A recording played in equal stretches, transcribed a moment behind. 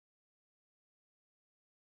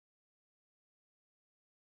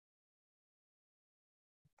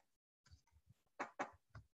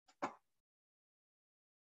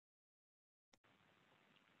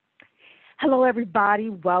Hello, everybody.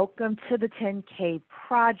 Welcome to the 10K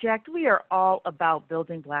Project. We are all about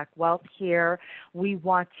building Black wealth here. We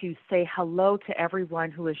want to say hello to everyone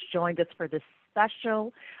who has joined us for this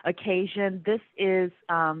special occasion. This is,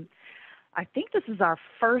 I think this is our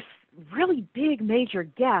first really big major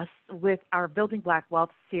guest with our Building Black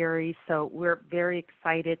Wealth series. So we're very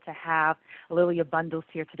excited to have Lilia Bundles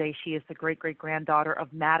here today. She is the great-great-granddaughter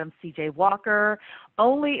of Madam C.J. Walker,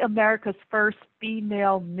 only America's first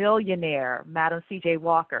female millionaire, Madam C.J.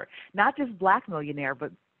 Walker. Not just Black millionaire,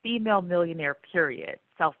 but female millionaire, period,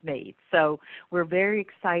 self-made. So we're very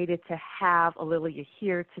excited to have Lilia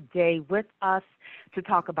here today with us to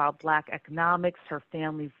talk about Black economics, her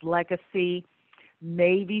family's legacy.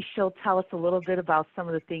 Maybe she'll tell us a little bit about some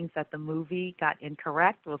of the things that the movie got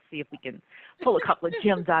incorrect. We'll see if we can pull a couple of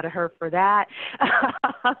gems out of her for that.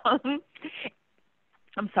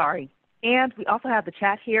 I'm sorry. And we also have the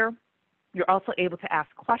chat here. You're also able to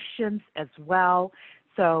ask questions as well.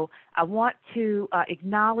 So I want to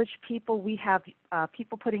acknowledge people. We have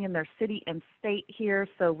people putting in their city and state here.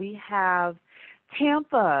 So we have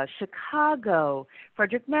Tampa, Chicago,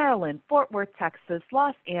 Frederick, Maryland, Fort Worth, Texas,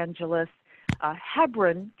 Los Angeles,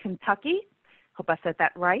 Hebron, Kentucky, hope I said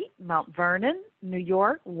that right, Mount Vernon, New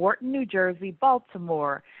York, Wharton, New Jersey,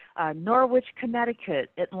 Baltimore, Norwich,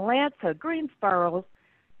 Connecticut, Atlanta, Greensboro,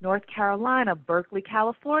 North Carolina, Berkeley,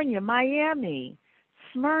 California, Miami,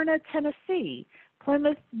 Smyrna, Tennessee,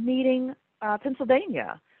 Plymouth Meeting,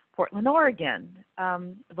 Pennsylvania, Portland, Oregon,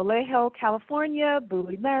 Vallejo, California,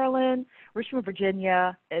 Bowie, Maryland, Richmond,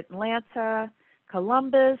 Virginia, Atlanta,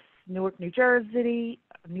 Columbus, Newark, New Jersey,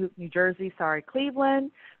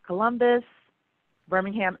 Cleveland, Columbus,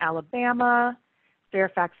 Birmingham, Alabama,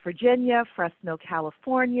 Fairfax, Virginia, Fresno,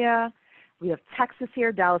 California. We have Texas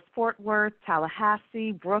here, Dallas, Fort Worth,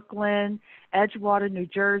 Tallahassee, Brooklyn, Edgewater, New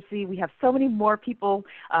Jersey. We have so many more people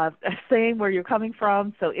saying where you're coming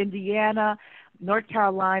from. So Indiana, North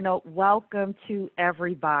Carolina, welcome to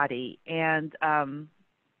everybody. And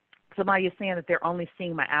somebody is saying that they're only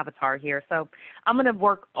seeing my avatar here. So I'm going to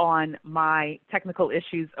work on my technical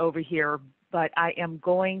issues over here, but I am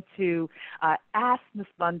going to ask Ms.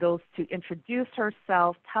 Bundles to introduce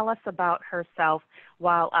herself, tell us about herself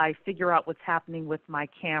while I figure out what's happening with my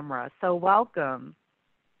camera. So welcome.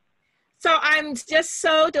 So I'm just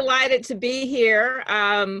so delighted to be here.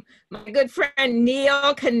 My good friend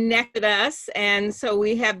Neil connected us, and so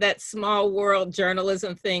we have that small world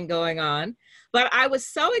journalism thing going on. But I was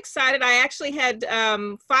so excited. I actually had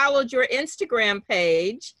followed your Instagram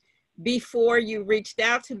page before you reached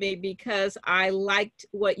out to me because I liked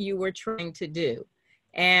what you were trying to do.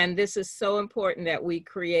 And this is so important that we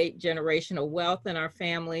create generational wealth in our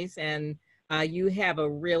families, and you have a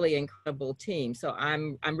really incredible team. So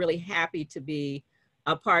I'm really happy to be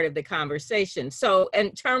a part of the conversation. So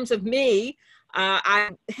in terms of me,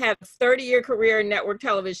 I have a 30-year career in network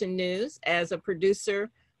television news as a producer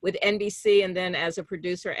with NBC, and then as a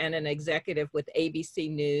producer and an executive with ABC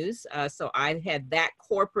News. So I had that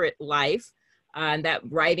corporate life, and that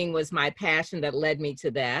writing was my passion that led me to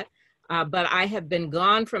that. But I have been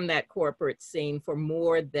gone from that corporate scene for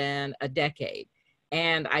more than a decade.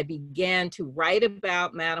 And I began to write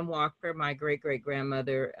about Madam Walker, my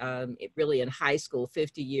great-great-grandmother, really in high school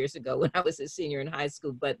 50 years ago when I was a senior in high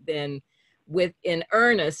school, but then in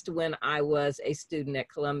earnest when I was a student at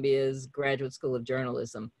Columbia's Graduate School of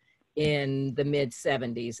Journalism in the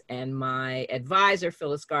mid-70s. And my advisor,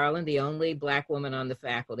 Phyllis Garland, the only Black woman on the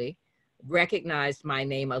faculty, recognized my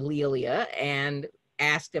name, Alelia, and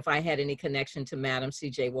asked if I had any connection to Madam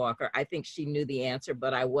C.J. Walker. I think she knew the answer,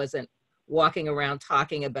 but I wasn't walking around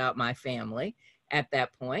talking about my family at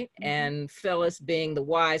that point. Mm-hmm. And Phyllis, being the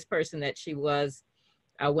wise person that she was,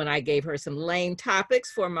 when I gave her some lame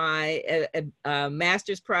topics for my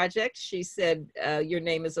master's project, she said, your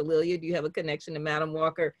name is Alelia. Do you have a connection to Madam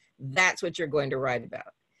Walker? That's what you're going to write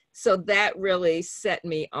about. So that really set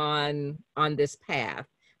me on this path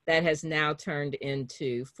that has now turned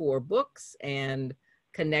into 4 books and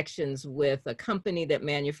connections with a company that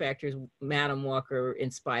manufactures Madam Walker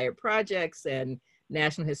inspired projects and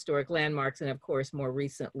National Historic Landmarks. And of course, more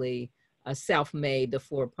recently, Self-Made, the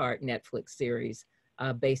 4-part Netflix series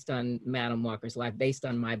based on Madam Walker's life, based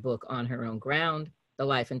on my book, On Her Own Ground, The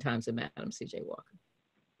Life and Times of Madam C.J. Walker.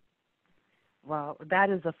 Well, that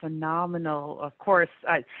is a phenomenal, of course.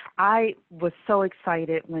 I was so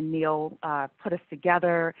excited when Neil put us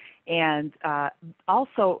together, and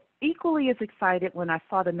also equally as excited when I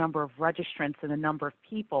saw the number of registrants and the number of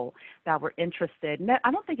people that were interested. And I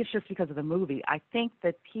don't think it's just because of the movie. I think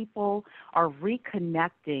that people are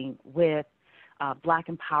reconnecting with Black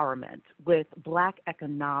empowerment, with Black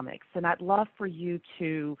economics. And I'd love for you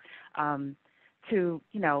to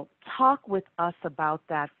talk with us about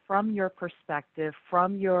that from your perspective,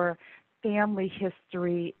 from your family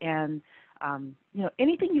history, and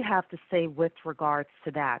anything you have to say with regards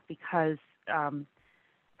to that, because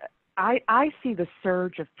I see the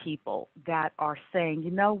surge of people that are saying, you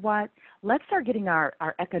know what, let's start getting our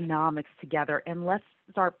economics together, and let's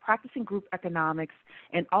start practicing group economics,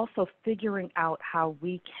 and also figuring out how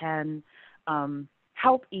we can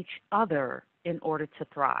help each other in order to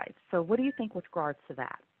thrive. So what do you think with regards to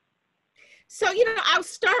that? So, I'll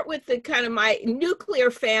start with the kind of my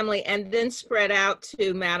nuclear family and then spread out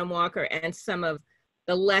to Madam Walker and some of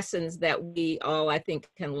the lessons that we all, I think,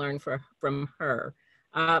 can learn from her.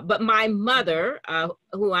 But my mother,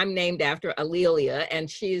 who I'm named after, Alelia, and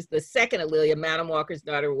she's the second Alelia. Madam Walker's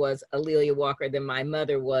daughter was Alelia Walker. Then my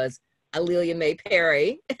mother was Alelia May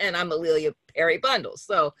Perry, and I'm Alelia Perry Bundles.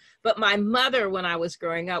 So, but my mother, when I was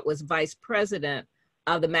growing up, was vice president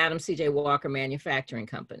of the Madam C.J. Walker Manufacturing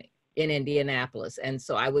Company in Indianapolis. And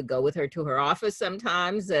so I would go with her to her office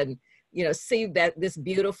sometimes and, see this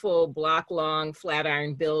beautiful block-long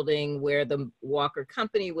Flatiron building where the Walker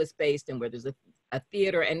Company was based and where there's a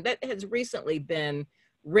theater. And that has recently been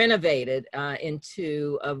renovated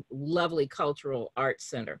into a lovely cultural arts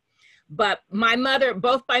center. But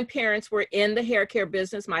both my parents were in the hair care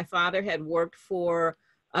business. My father had worked for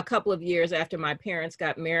a couple of years after my parents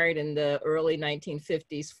got married in the early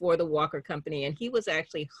 1950s for the Walker Company. And he was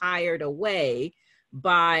actually hired away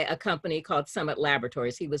by a company called Summit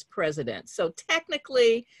Laboratories. He was president. So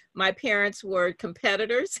technically, my parents were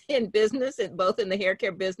competitors in business, both in the hair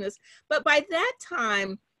care business. But by that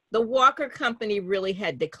time, the Walker Company really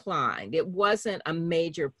had declined. It wasn't a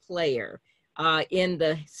major player in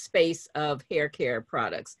the space of hair care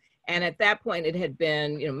products. And at that point, it had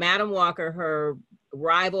been, Madam Walker, her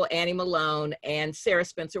rival Annie Malone, and Sarah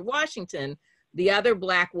Spencer Washington, the other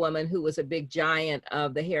Black woman who was a big giant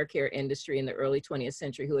of the hair care industry in the early 20th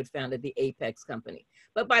century, who had founded the Apex Company.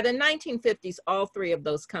 But by the 1950s, all three of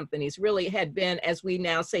those companies really had been, as we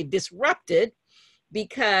now say, disrupted,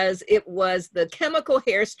 because it was the chemical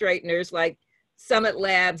hair straighteners like Summit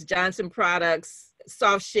Labs, Johnson Products,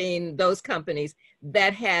 Soft Sheen, those companies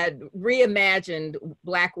that had reimagined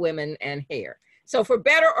Black women and hair. So for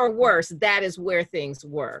better or worse, that is where things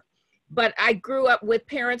were. But I grew up with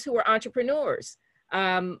parents who were entrepreneurs.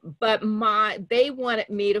 But they wanted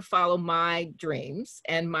me to follow my dreams,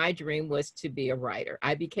 and my dream was to be a writer.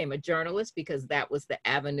 I became a journalist because that was the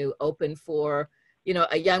avenue open for,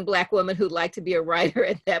 a young Black woman who'd like to be a writer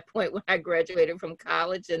at that point when I graduated from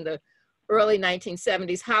college in the early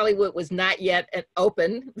 1970s. Hollywood was not yet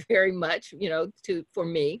open very much, for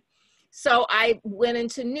me. So I went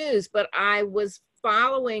into news, but I was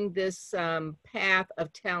following this path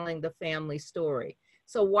of telling the family story.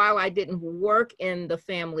 So while I didn't work in the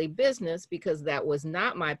family business because that was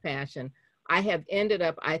not my passion, I have ended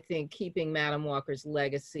up, I think, keeping Madam Walker's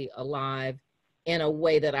legacy alive in a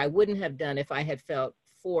way that I wouldn't have done if I had felt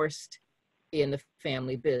forced in the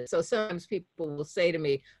family business. So sometimes people will say to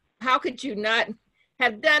me, how could you not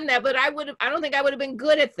have done that? But I don't think I would have been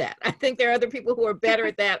good at that. I think there are other people who are better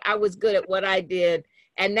at that. I was good at what I did.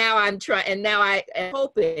 And now I am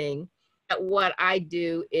hoping that what I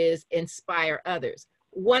do is inspire others.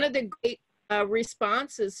 One of the great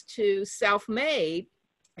responses to self-made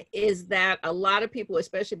is that a lot of people,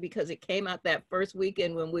 especially because it came out that first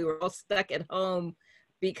weekend when we were all stuck at home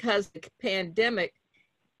because of the pandemic,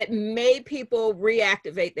 it made people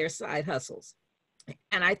reactivate their side hustles.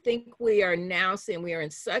 And I think we are now seeing we are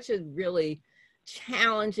in such a really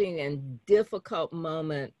challenging and difficult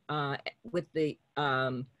moment with the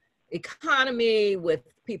economy, with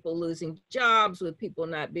people losing jobs, with people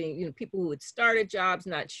not being, people who had started jobs,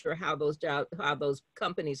 not sure how those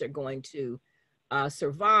companies are going to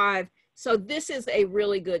survive. So this is a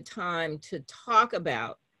really good time to talk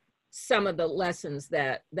about some of the lessons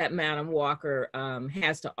that Madam Walker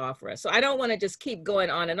has to offer us. So I don't want to just keep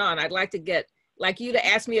going on and on. I'd like to get you to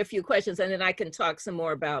ask me a few questions, and then I can talk some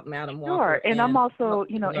more about Madam Walker. Sure, and I'm also,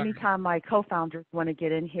 anytime my co-founders want to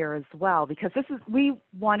get in here as well, because we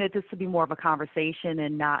wanted this to be more of a conversation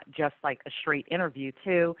and not just like a straight interview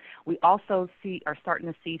too. We also are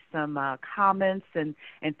starting to see some comments and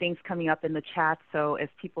things coming up in the chat. So as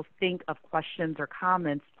people think of questions or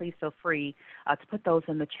comments, please feel free to put those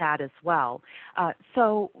in the chat as well.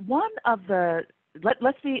 So one of the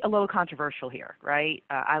Let's be a little controversial here, right?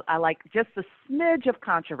 I like just a smidge of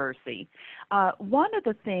controversy. One of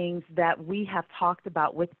the things that we have talked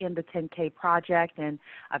about within the 10K project, and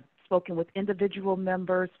I've spoken with individual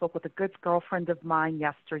members, spoke with a good girlfriend of mine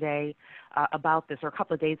yesterday about this, or a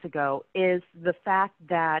couple of days ago, is the fact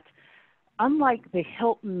that unlike the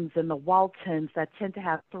Hiltons and the Waltons that tend to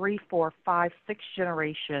have 3, 4, 5, 6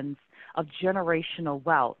 generations of generational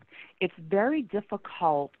wealth, it's very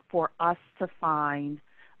difficult for us to find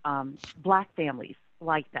Black families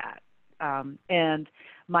like that. And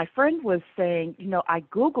my friend was saying, I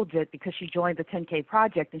Googled it because she joined the 10K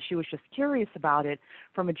project and she was just curious about it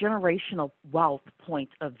from a generational wealth point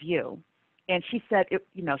of view. And she said,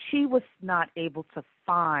 she was not able to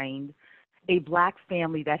find a Black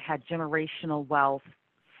family that had generational wealth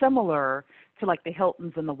similar to like the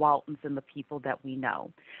Hiltons and the Waltons and the people that we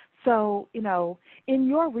know. So, in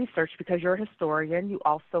your research, because you're a historian, you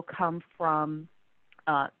also come from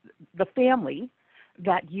the family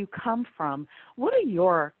that you come from. What are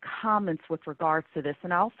your comments with regards to this?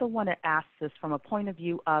 And I also want to ask this from a point of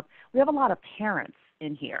view of, we have a lot of parents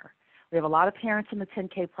in here. We have a lot of parents in the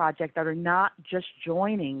 10K project that are not just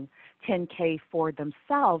joining 10K for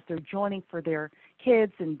themselves, they're joining for their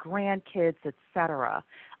kids and grandkids, et cetera.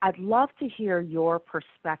 I'd love to hear your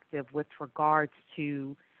perspective with regards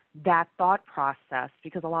to that thought process,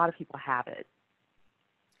 because a lot of people have it.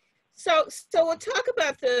 So we'll talk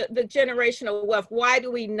about the generational wealth. Why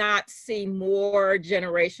do we not see more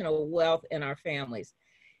generational wealth in our families?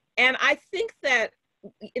 And I think that,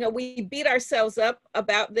 we beat ourselves up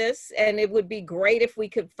about this, and it would be great if we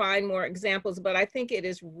could find more examples, but I think it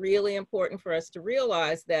is really important for us to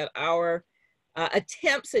realize that our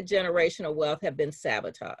attempts at generational wealth have been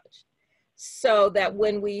sabotaged. So that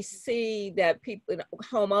when we see that people,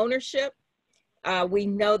 home ownership, we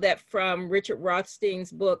know that from Richard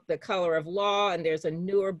Rothstein's book, The Color of Law, and there's a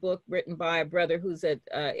newer book written by a brother who's in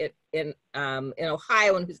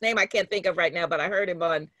Ohio, and whose name I can't think of right now, but I heard him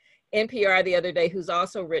on NPR the other day, who's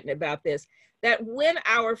also written about this, that when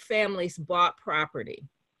our families bought property,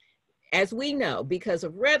 as we know, because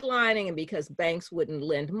of redlining and because banks wouldn't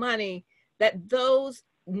lend money, that those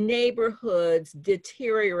neighborhoods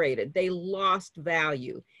deteriorated, they lost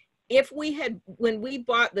value. When we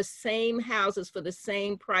bought the same houses for the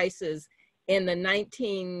same prices in the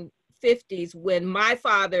 1950s, when my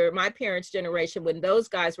parents' generation, when those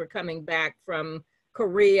guys were coming back from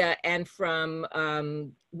Korea and from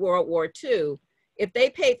World War II, if they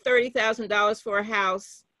paid $30,000 for a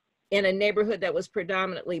house in a neighborhood that was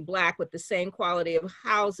predominantly Black with the same quality of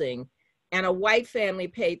housing, and a white family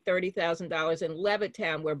paid $30,000 in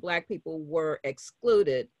Levittown where Black people were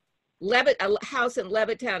excluded, a house in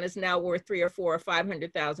Levittown is now worth $300,000 or $400,000 or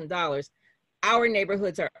 $500,000. Our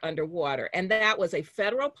neighborhoods are underwater. And that was a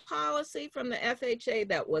federal policy from the FHA.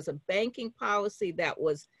 That was a banking policy that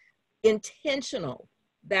was intentional,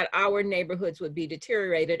 that our neighborhoods would be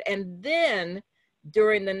deteriorated. And then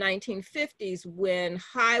during the 1950s, when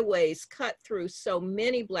highways cut through so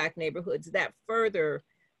many Black neighborhoods, that further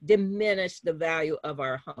diminished the value of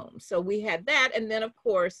our homes. So we had that. And then, of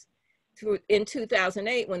course, in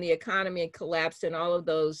 2008, when the economy collapsed and all of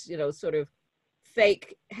those, sort of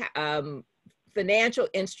fake financial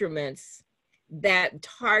instruments that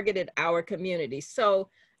targeted our community. So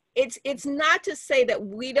it's not to say that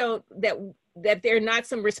that there's not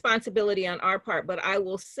some responsibility on our part, but I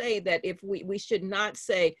will say that if we should not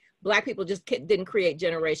say Black people just didn't create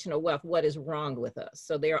generational wealth. What is wrong with us?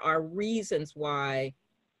 So there are reasons why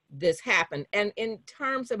this happened. And in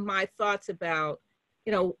terms of my thoughts about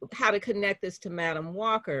how to connect this to Madam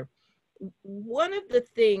Walker, one of the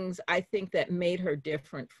things I think that made her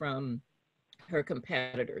different from her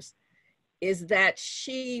competitors is that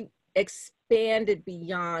she expanded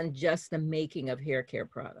beyond just the making of hair care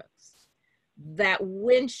products. That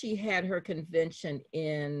when she had her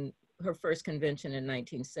first convention in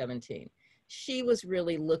 1917, she was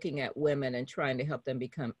really looking at women and trying to help them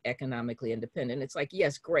become economically independent. It's like,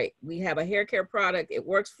 yes, great. We have a hair care product. It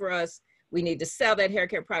works for us. We need to sell that hair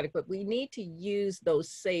care product, but we need to use those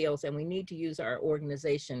sales and we need to use our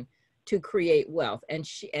organization to create wealth. And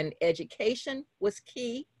education was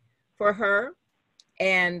key for her,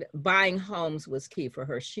 and buying homes was key for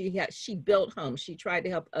her. She built homes. She tried to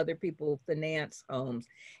help other people finance homes.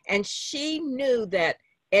 And she knew that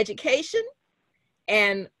education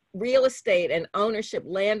and real estate and ownership,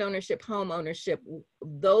 land ownership, home ownership,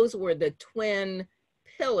 those were the twin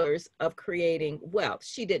pillars of creating wealth.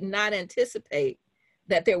 She did not anticipate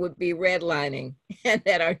that there would be redlining and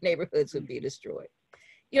that our neighborhoods would be destroyed.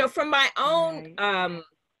 From my own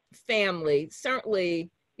family, certainly,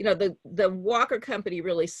 the Walker Company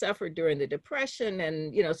really suffered during the Depression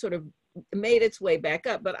and, sort of made its way back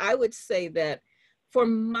up. But I would say that for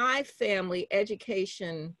my family,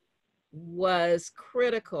 education was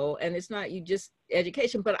critical. And it's not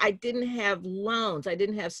education, but I didn't have loans. I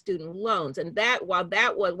didn't have student loans. And while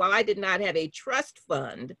I did not have a trust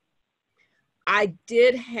fund, I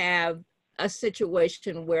did have a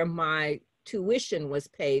situation where my tuition was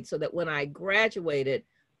paid so that when I graduated,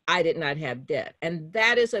 I did not have debt. And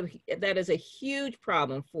that is a huge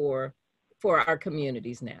problem for our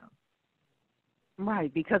communities now.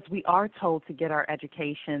 Right, because we are told to get our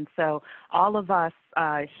education. So all of us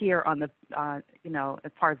here on the,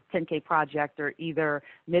 as part of the 10K project are either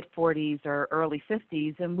mid-40s or early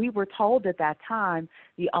 50s, and we were told at that time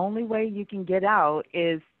the only way you can get out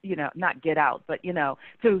is, not get out, but,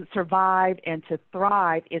 to survive and to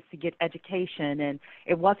thrive is to get education. And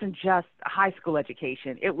it wasn't just a high school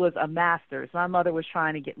education. It was a master's. My mother was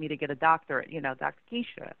trying to get me to get a doctorate. Dr.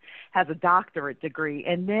 Keisha has a doctorate degree.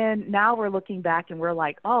 And then now we're looking back and we're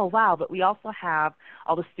like, oh, wow, but we also have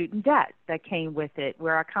all the student debt that came with it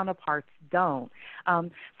where our counterparts don't.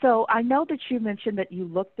 So I know that you mentioned that you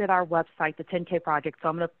looked at our website, the 10K Project, so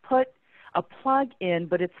I'm going to put a plug in,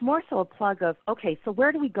 but it's more so a plug of, okay, so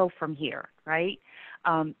where do we go from here, right?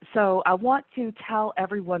 So I want to tell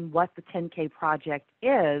everyone what the 10K Project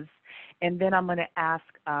is, and then I'm going to ask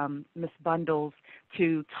Ms. Bundles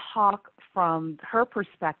to talk from her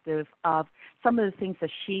perspective of some of the things that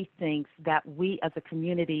she thinks that we as a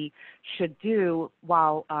community should do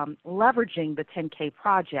while leveraging the 10K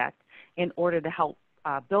Project in order to help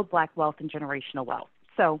build Black wealth and generational wealth.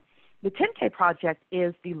 So the 10K Project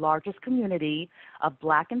is the largest community of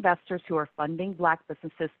Black investors who are funding Black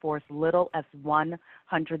businesses for as little as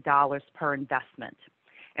 $100 per investment.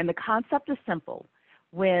 And the concept is simple.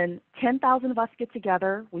 When 10,000 of us get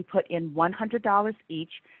together, we put in $100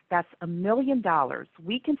 each. That's $1 million.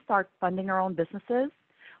 We can start funding our own businesses.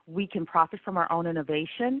 We can profit from our own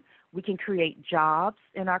innovation. We can create jobs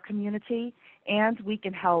in our community, and we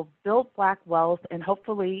can help build Black wealth and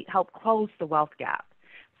hopefully help close the wealth gap.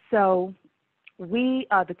 So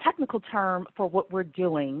the technical term for what we're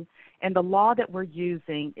doing and the law that we're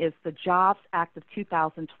using is the Jobs Act of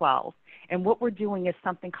 2012. And what we're doing is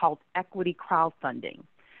something called equity crowdfunding.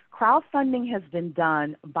 Crowdfunding has been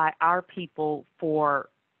done by our people for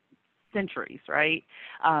centuries, right?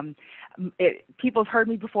 People have heard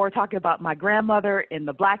me before talking about my grandmother in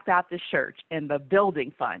the Black Baptist Church and the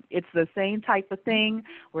building fund. It's the same type of thing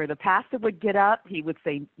where the pastor would get up, he would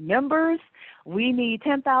say, members, we need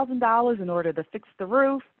 $10,000 in order to fix the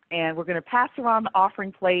roof, and we're going to pass around the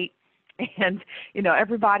offering plate. And,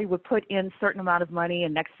 everybody would put in a certain amount of money,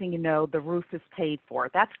 and next thing you know, the roof is paid for.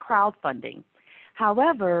 That's crowdfunding.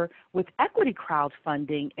 However, with equity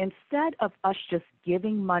crowdfunding, instead of us just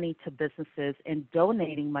giving money to businesses and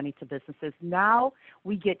donating money to businesses, now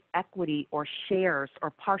we get equity or shares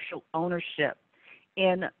or partial ownership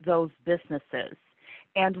in those businesses.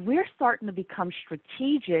 And we're starting to become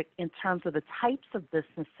strategic in terms of the types of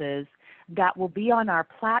businesses that will be on our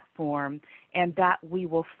platform and that we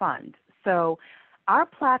will fund. So our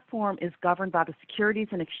platform is governed by the Securities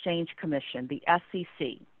and Exchange Commission, the SEC.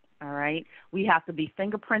 All right. We have to be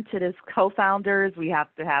fingerprinted as co-founders. We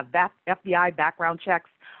have to have FBI background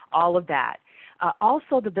checks, all of that.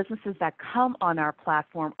 Also, the businesses that come on our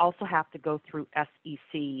platform also have to go through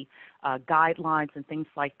SEC guidelines and things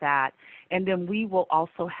like that. And then we will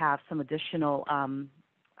also have some additional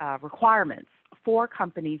requirements for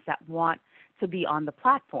companies that want to be on the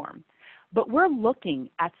platform. But we're looking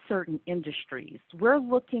at certain industries. We're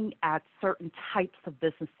looking at certain types of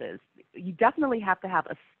businesses. You definitely have to have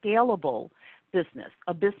a scalable business,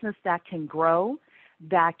 a business that can grow,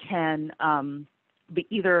 that can be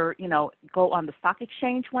either, go on the stock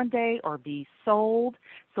exchange one day or be sold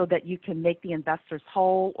so that you can make the investors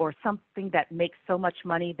whole, or something that makes so much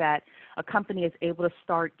money that a company is able to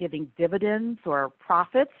start giving dividends or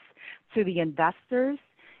profits to the investors.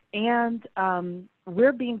 And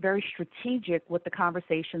we're being very strategic with the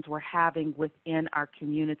conversations we're having within our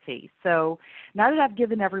community. So now that I've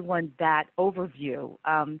given everyone that overview,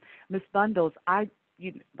 Ms. Bundles, like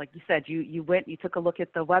you said, you went, you took a look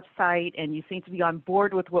at the website, and you seem to be on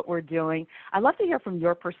board with what we're doing. I'd love to hear from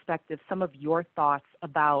your perspective some of your thoughts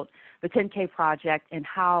about the 10K Project and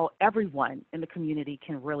how everyone in the community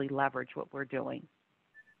can really leverage what we're doing.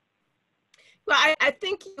 Well, I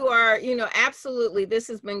think you are, absolutely. This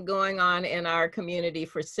has been going on in our community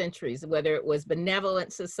for centuries, whether it was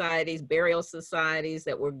benevolent societies, burial societies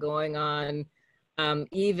that were going on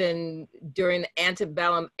even during the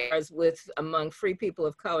antebellum eras among free people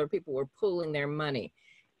of color. People were pooling their money.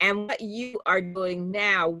 And what you are doing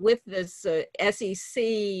now with this SEC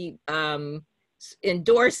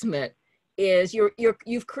endorsement is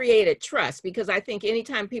you've created trust, because I think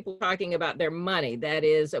anytime people are talking about their money, that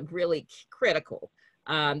is really critical.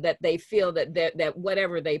 that they feel that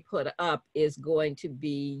whatever they put up is going to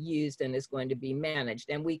be used and is going to be managed.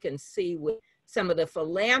 And we can see with some of the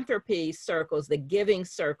philanthropy circles, the giving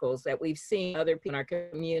circles that we've seen other people in our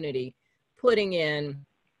community putting in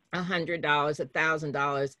 $100,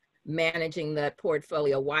 $1,000, managing that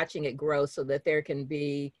portfolio, watching it grow so that there can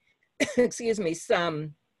be, excuse me,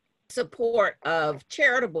 some support of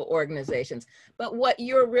charitable organizations. But what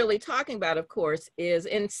you're really talking about, of course, is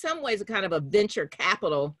in some ways a kind of a venture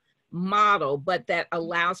capital model, but that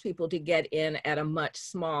allows people to get in at a much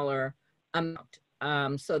smaller amount,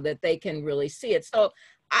 so that they can really see it. So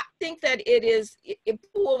I think that it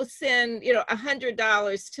will send,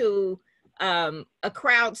 $100 to a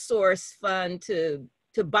crowdsource fund to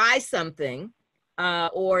buy something,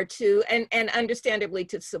 or to, and understandably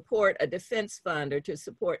to support a defense fund or to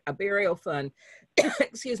support a burial fund,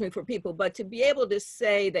 excuse me, for people. But to be able to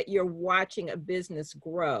say that you're watching a business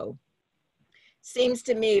grow seems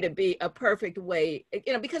to me to be a perfect way,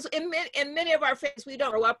 because in many of our families, we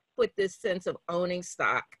don't grow up with this sense of owning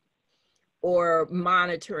stock or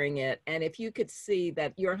monitoring it. And if you could see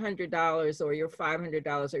that your $100 or your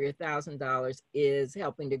 $500 or your $1,000 is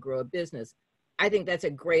helping to grow a business, I think that's a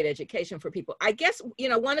great education for people. I guess,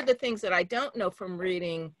 one of the things that I don't know from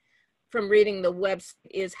reading the website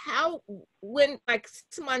is how, when like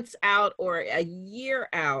 6 months out or a year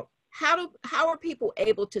out, how are people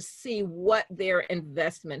able to see what their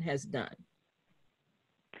investment has done?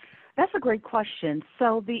 That's a great question.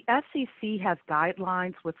 So the SEC has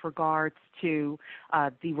guidelines with regards to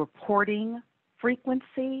the reporting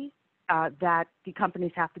frequency that the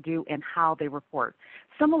companies have to do and how they report.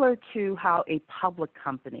 Similar to how a public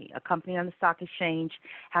company, a company on the stock exchange,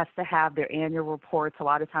 has to have their annual reports. A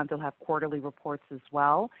lot of times they'll have quarterly reports as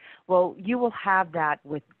well. Well, you will have that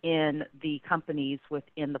within the companies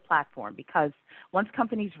within the platform, because once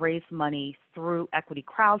companies raise money through equity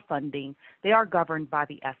crowdfunding, they are governed by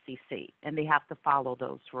the SEC and they have to follow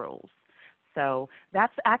those rules. So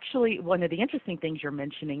that's actually one of the interesting things you're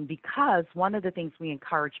mentioning, because one of the things we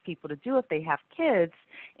encourage people to do if they have kids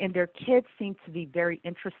and their kids seem to be very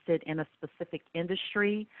interested in a specific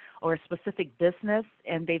industry or a specific business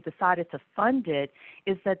and they've decided to fund it,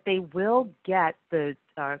 is that they will get the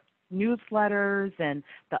newsletters and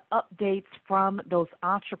the updates from those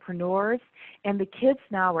entrepreneurs, and the kids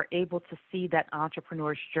now are able to see that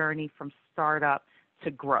entrepreneur's journey from startup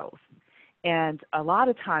to growth. And a lot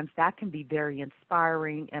of times that can be very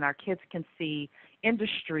inspiring, and our kids can see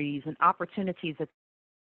industries and opportunities that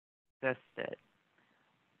existed.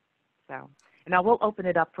 So, and I will open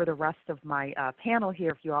it up for the rest of my panel here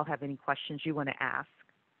if you all have any questions you want to ask.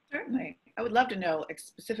 Certainly. I would love to know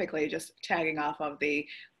specifically, just tagging off of the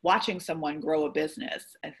watching someone grow a business.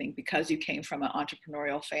 I think because you came from an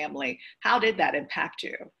entrepreneurial family, how did that impact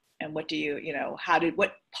you? And what do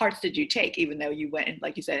what parts did you take, even though you went,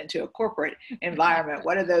 like you said, into a corporate environment?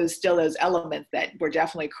 What are those elements that were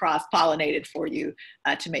definitely cross-pollinated for you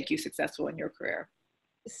to make you successful in your career?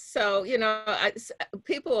 So,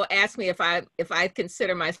 people ask me if I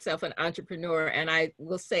consider myself an entrepreneur, and I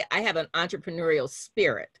will say I have an entrepreneurial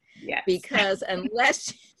spirit. Yes. Because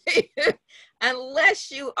unless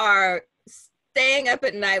you are staying up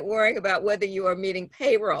at night worrying about whether you are meeting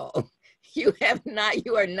payroll, you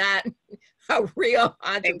are not a real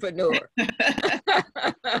entrepreneur.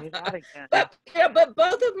 But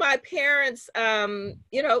both of my parents,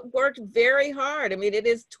 worked very hard. I mean, it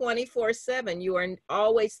is 24/7. You are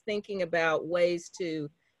always thinking about ways to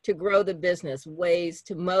grow the business, ways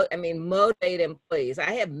to motivate employees.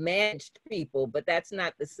 I have managed people, but that's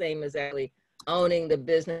not the same as actually owning the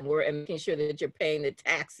business and making sure that you're paying the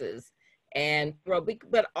taxes.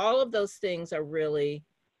 But all of those things are really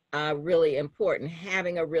important.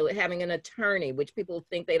 Having an attorney, which people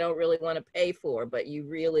think they don't really want to pay for, but you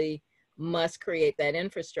really must create that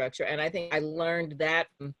infrastructure. And I think I learned that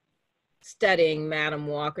from studying Madam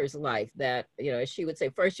Walker's life, that, as she would say,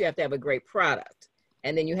 first you have to have a great product,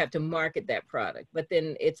 and then you have to market that product. But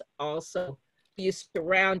then it's also you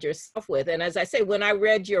surround yourself with. And as I say, when I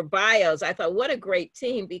read your bios, I thought, what a great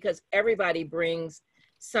team, because everybody brings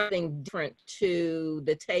something different to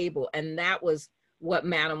the table. And that was what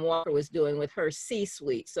Madam Walker was doing with her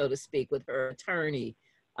C-suite, so to speak, with her attorney,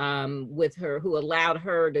 with her, who allowed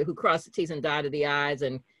her who crossed the T's and dotted the I's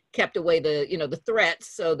and kept away the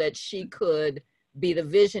threats so that she could be the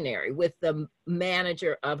visionary. With the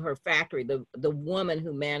manager of her factory, the woman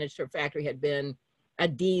who managed her factory had been a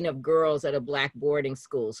dean of girls at a Black boarding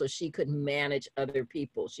school, so she could manage other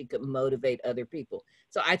people. She could motivate other people.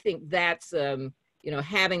 So I think that's,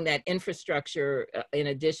 having that infrastructure in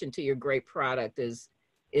addition to your great product is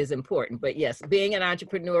is important. But yes, being an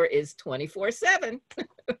entrepreneur is 24/7.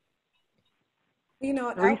 You know,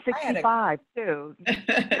 I had a 365 too.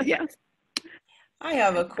 Yes. I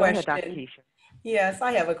have a Go ahead, Dr. question. Keisha. Yes,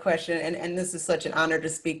 I have a question, and this is such an honor to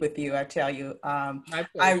speak with you. I tell you, My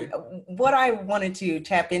pleasure. what I wanted to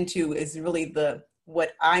tap into is really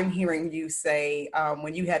what I'm hearing you say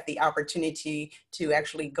when you had the opportunity to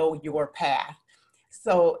actually go your path.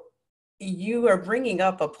 So you are bringing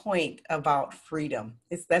up a point about freedom.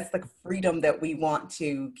 That's the freedom that we want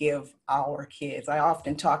to give our kids. I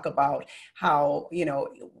often talk about how,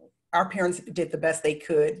 our parents did the best they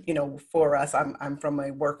could, for us. I'm from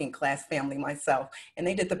a working class family myself, and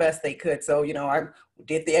they did the best they could. So, I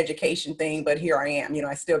did the education thing, but here I am.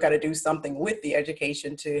 I still got to do something with the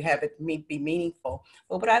education to have it be meaningful.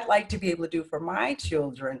 But what I'd like to be able to do for my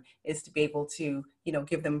children is to be able to,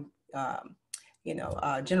 give them,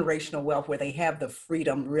 generational wealth where they have the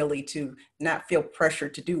freedom really to not feel pressure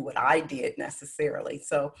to do what I did necessarily.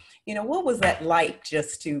 So, what was that like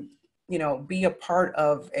just to be a part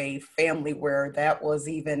of a family where that was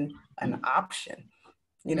even an option?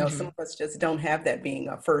 Some of us just don't have that being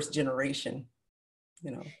a first generation,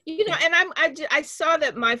 And I saw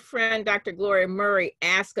that my friend, Dr. Gloria Murray,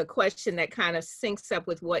 asked a question that kind of syncs up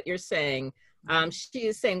with what you're saying. She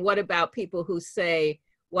is saying, what about people who say,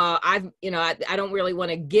 well, I don't really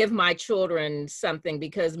want to give my children something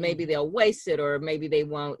because maybe they'll waste it, or maybe they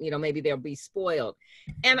won't, maybe they'll be spoiled.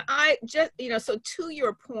 And I just, so to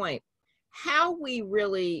your point, how we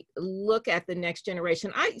really look at the next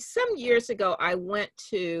generation. Some years ago, I went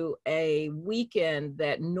to a weekend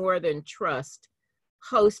that Northern Trust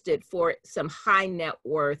hosted for some high net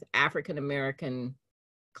worth African-American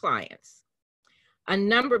clients. A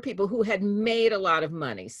number of people who had made a lot of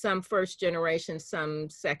money, some first generation, some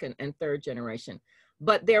second and third generation.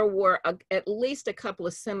 But there were at least a couple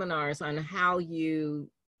of seminars on how you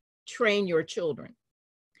train your children.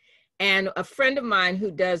 And a friend of mine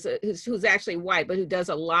who's actually white, but who does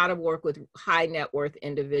a lot of work with high net worth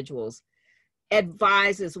individuals,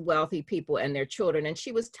 advises wealthy people and their children. And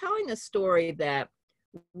she was telling a story that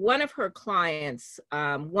one of her clients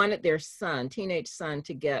wanted their teenage son,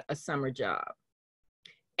 to get a summer job.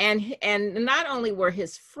 And not only were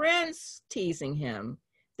his friends teasing him,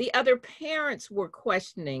 the other parents were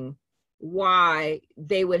questioning why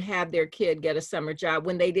they would have their kid get a summer job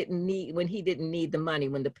when he didn't need the money,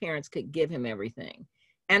 when the parents could give him everything.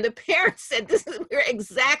 And the parents said, this is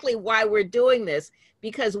exactly why we're doing this,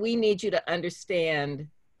 because we need you to understand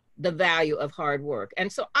the value of hard work.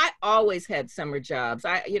 And so I always had summer jobs.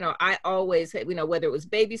 I always had, whether it was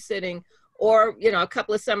babysitting or, a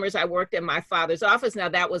couple of summers I worked in my father's office. Now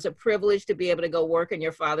that was a privilege to be able to go work in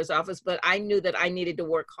your father's office, but I knew that I needed to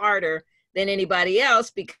work harder than anybody else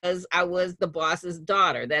because I was the boss's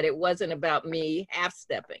daughter, that it wasn't about me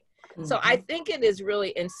half-stepping. Mm-hmm. So I think it is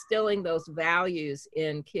really instilling those values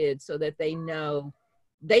in kids so that they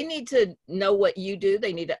need to know what you do.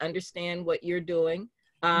 They need to understand what you're doing.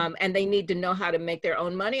 And they need to know how to make their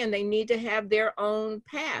own money, and they need to have their own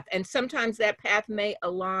path. And sometimes that path may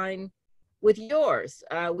align with yours.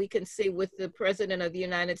 We can see with the President of the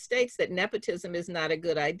United States that nepotism is not a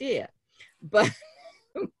good idea. But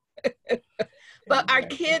but our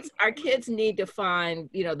kids need to find,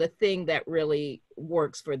 the thing that really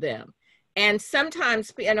works for them. And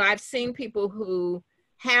sometimes, I've seen people who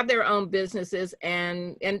have their own businesses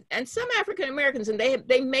and some African Americans, and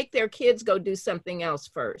they make their kids go do something else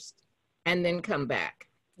first and then come back.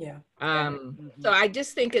 Yeah. So I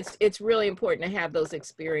just think it's really important to have those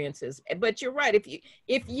experiences. But you're right.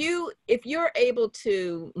 If you're able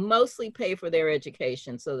to mostly pay for their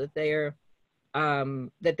education so that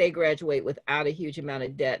they graduate without a huge amount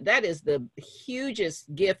of debt, that is the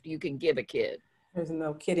hugest gift you can give a kid. There's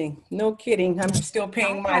no kidding. I'm still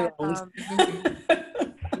paying my loans.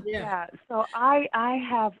 Yeah. So I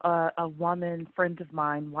have a woman, friend of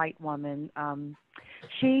mine, white woman.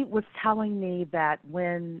 She was telling me that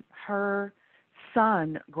when her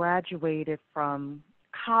son graduated from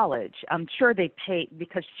college, I'm sure they paid,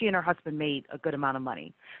 because she and her husband made a good amount of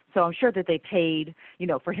money. So I'm sure that they paid,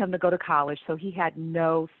 for him to go to college. So he had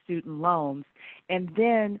no student loans. And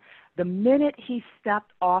then the minute he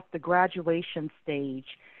stepped off the graduation stage,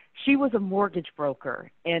 she was a mortgage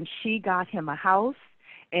broker, and she got him a house,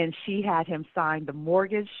 and she had him sign the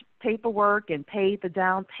mortgage paperwork and paid the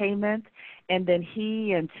down payment. And then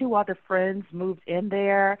he and two other friends moved in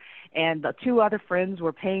there, and the two other friends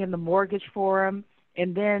were paying the mortgage for him.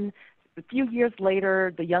 And then a few years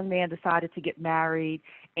later, the young man decided to get married,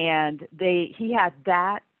 and he had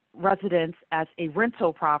that residence as a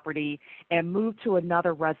rental property and moved to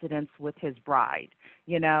another residence with his bride,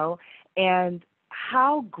 And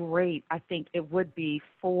how great I think it would be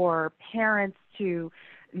for parents to,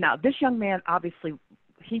 now this young man obviously,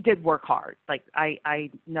 he did work hard. Like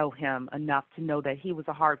I know him enough to know that he was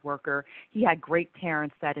a hard worker. He had great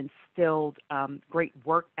parents that instilled great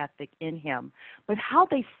work ethic in him. But how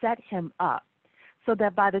they set him up so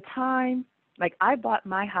that by the time, like I bought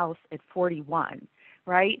my house at 41,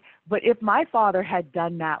 right? But if my father had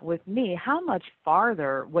done that with me, how much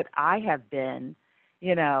farther would I have been,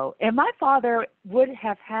 you know? And my father would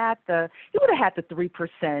have had he would have had the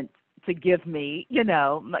 3% to give me, you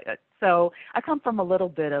know. So I come from a little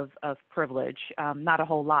bit of privilege, not a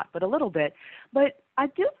whole lot, but a little bit. But I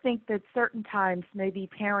do think that certain times maybe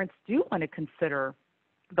parents do want to consider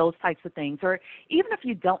those types of things, or even if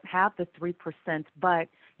you don't have the 3%, but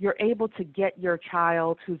you're able to get your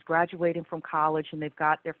child who's graduating from college and they've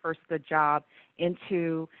got their first good job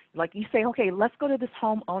into, like you say, okay, let's go to this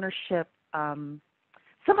home ownership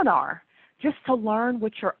seminar just to learn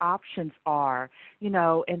what your options are, you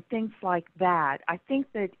know, and things like that. I think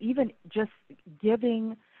that even just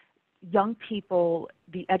giving young people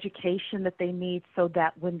the education that they need so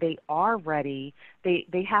that when they are ready,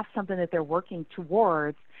 they have something that they're working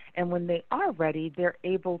towards, and when they are ready, they're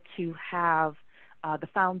able to have the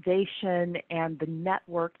foundation and the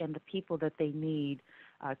network and the people that they need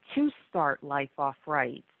to start life off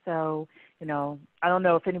right. So, you know, I don't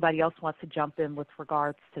know if anybody else wants to jump in with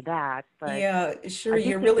regards to that, but yeah, sure.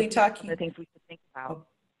 You're really talking. The things we should think about.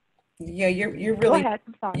 Yeah, you're Go really ahead.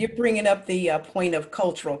 I'm sorry. you're bringing up the point of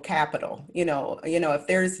cultural capital. If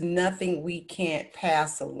there's nothing we can't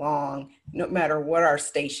pass along, no matter what our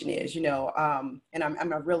station is, and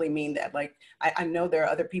I really mean that. Like, I know there are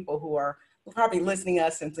other people who are probably listening to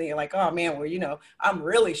us and saying like, oh man, well, I'm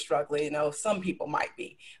really struggling. Some people might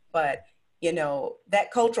be, but that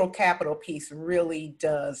cultural capital piece really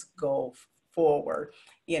does go forward.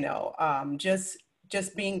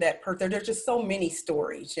 Just being that person. There's just so many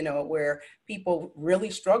stories, where people really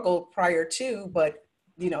struggled prior to, but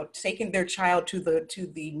taking their child to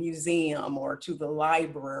the museum or to the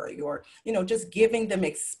library, or just giving them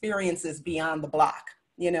experiences beyond the block.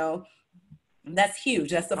 That's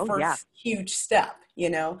huge. That's the first huge step.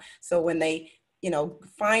 So when they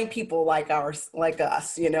find people like us,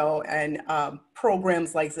 and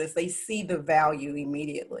programs like this, they see the value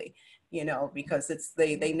immediately. Because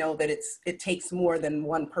they know that it takes more than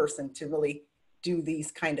one person to really do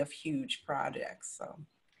these kind of huge projects. So,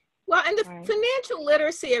 well, and the financial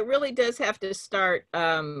literacy, it really does have to start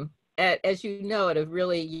at a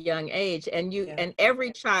really young age, and and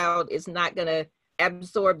every child is not going to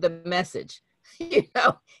absorb the message.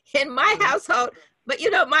 In my household, but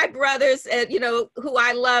my brothers, who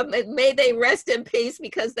I love, may they rest in peace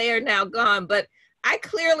because they are now gone, but I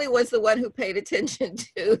clearly was the one who paid attention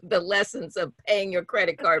to the lessons of paying your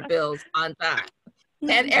credit card bills on time.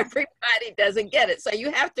 And everybody doesn't get it. So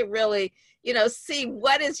you have to really, see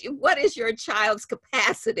what is your child's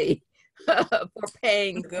capacity for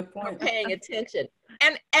paying attention.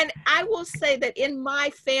 And I will say that in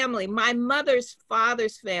my family, my mother's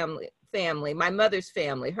father's family, my mother's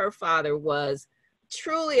family, her father was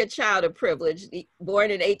truly a child of privilege,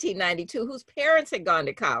 born in 1892, whose parents had gone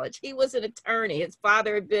to college. He was an attorney. His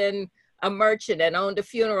father had been a merchant and owned a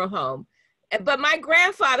funeral home. But my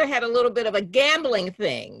grandfather had a little bit of a gambling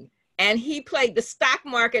thing, and he played the stock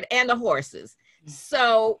market and the horses.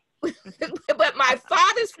 So, but my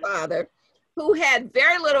father's father, who had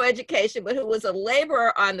very little education, but who was a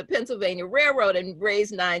laborer on the Pennsylvania Railroad and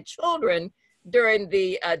raised 9 children during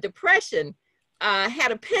the Depression,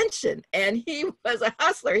 had a pension, and he was a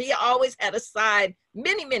hustler. He always had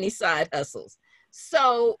many side hustles.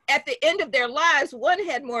 So at the end of their lives, one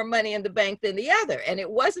had more money in the bank than the other, and it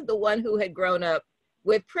wasn't the one who had grown up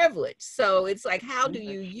with privilege. So it's like, how do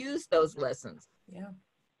you use those lessons?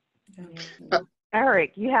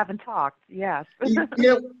 Eric, you haven't talked. Yes.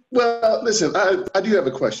 Well, listen, I do have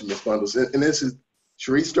a question, Ms. Bundles, and this is,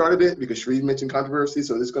 Cherie started it because Cherie mentioned controversy,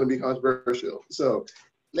 so this is going to be controversial. So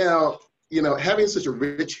now, having such a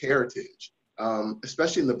rich heritage,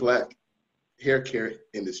 especially in the Black hair care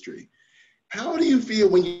industry, how do you feel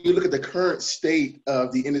when you look at the current state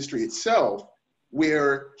of the industry itself,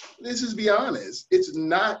 where, let's just be honest, it's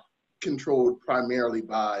not controlled primarily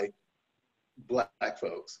by Black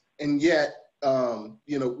folks, and yet,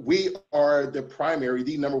 we are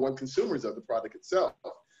the number one consumers of the product itself.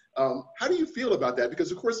 How do you feel about that?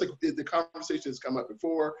 Because of course, like the conversation has come up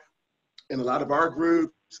before in a lot of our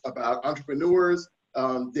groups about entrepreneurs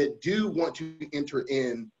that do want to enter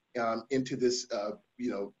into this,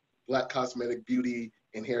 Black cosmetic beauty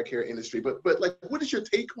and hair care industry. But like, what is your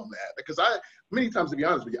take on that? Because many times, to be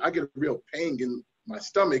honest with you, I get a real pang in my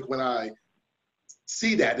stomach when I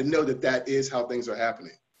see that and know that that is how things are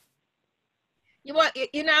happening? You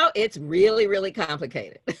know, it's really, really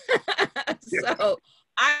complicated. Yeah. So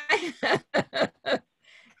I,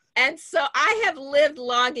 and so I have lived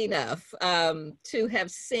long enough to have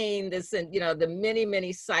seen this, and you know, the many,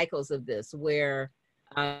 many cycles of this, where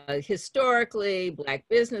historically Black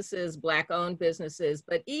businesses, Black-owned businesses,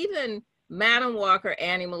 but even Madam Walker,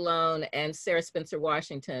 Annie Malone, and Sarah Spencer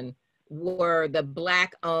Washington were the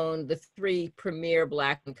Black-owned, the three premier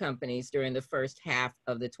Black-owned companies during the first half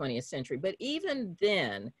of the 20th century. But even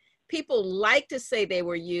then, people like to say they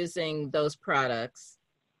were using those products,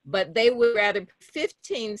 but they would rather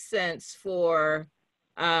 15 cents for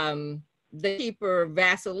the cheaper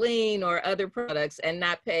Vaseline or other products and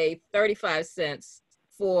not pay 35 cents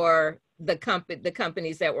for the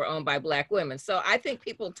companies that were owned by Black women. So I think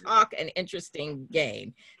people talk an interesting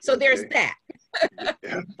game. So there's that.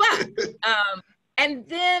 But, and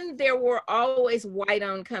then there were always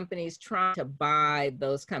white-owned companies trying to buy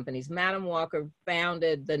those companies. Madam Walker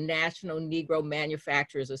founded the National Negro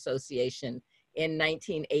Manufacturers Association in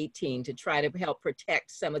 1918 to try to help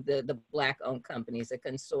protect some of the Black-owned companies, a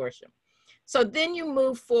consortium. So then you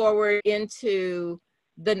move forward into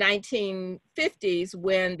the 1950s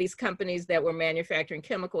when these companies that were manufacturing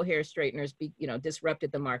chemical hair straighteners,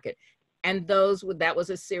 disrupted the market. And that was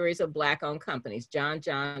a series of Black-owned companies, John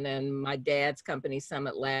and my dad's company,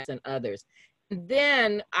 Summit Labs, and others. And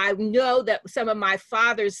then I know that some of my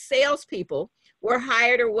father's salespeople were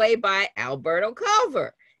hired away by Alberto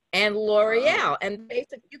Culver and L'Oreal. And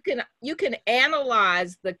basically you can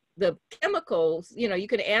analyze the chemicals, you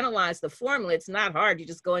can analyze the formula. It's not hard. You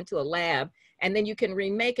just go into a lab and then you can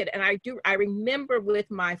remake it. And I remember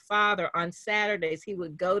with my father on Saturdays, he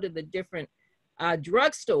would go to the different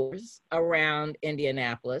drugstores around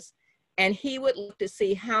Indianapolis, and he would look to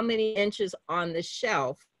see how many inches on the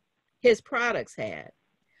shelf his products had.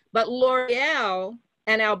 But L'Oreal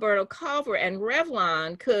and Alberto Culver and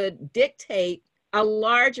Revlon could dictate a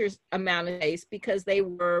larger amount of space because they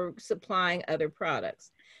were supplying other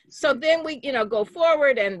products. So then we, go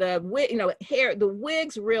forward, and the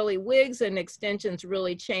wigs and extensions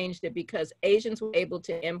really changed it because Asians were able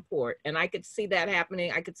to import, and I could see that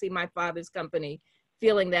happening. I could see my father's company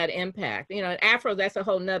feeling that impact. Afro, that's a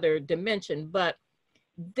whole nother dimension. But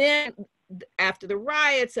then after the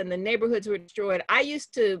riots and the neighborhoods were destroyed,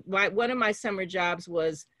 one of my summer jobs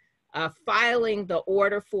was filing the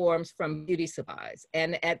order forms from beauty supplies.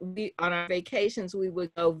 And on our vacations, we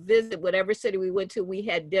would go visit whatever city we went to. We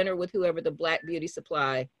had dinner with whoever the Black beauty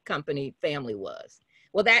supply company family was.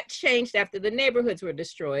 Well, that changed after the neighborhoods were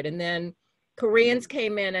destroyed. And then Koreans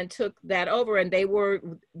came in and took that over, and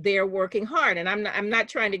they're working hard. And I'm not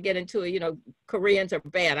trying to get into Koreans are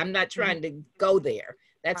bad. I'm not trying to go there.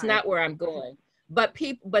 That's not where I'm going. But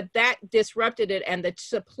that disrupted it, and the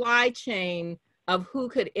supply chain of who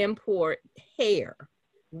could import hair,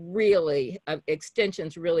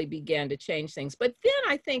 extensions really began to change things. But then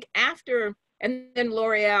I think and then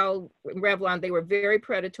L'Oreal, Revlon, they were very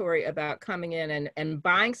predatory about coming in and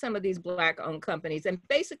buying some of these Black-owned companies and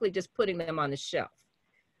basically just putting them on the shelf.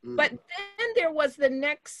 But then there was the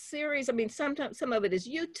next series. I mean, sometimes some of it is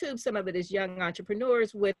YouTube, some of it is young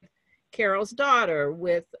entrepreneurs with Carol's Daughter,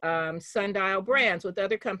 with Sundial Brands, with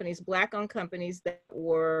other companies, Black-owned companies that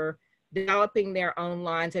were developing their own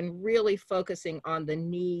lines and really focusing on the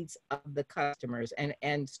needs of the customers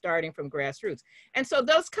and starting from grassroots. And so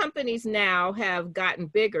those companies now have gotten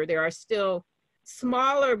bigger. There are still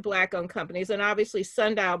smaller Black-owned companies, and obviously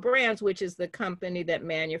Sundial Brands, which is the company that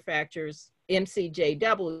manufactures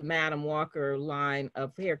MCJW, Madam Walker line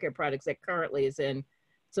of hair care products that currently is in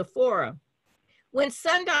Sephora. When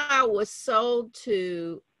Sundial was sold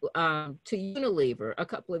to Unilever a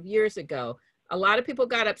couple of years ago, a lot of people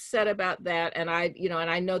got upset about that. And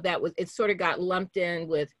I know that it sort of got lumped in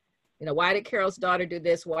with, why did Carol's Daughter do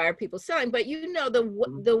this? Why are people selling? But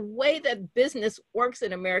the way that business works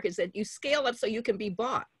in America is that you scale up so you can be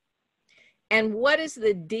bought. And what is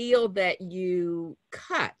the deal that you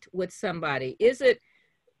cut with somebody? Is it,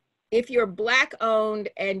 if you're Black owned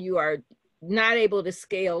and you are not able to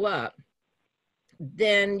scale up,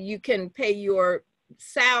 then you can pay your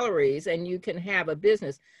salaries and you can have a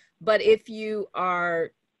business. But if you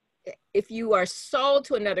are sold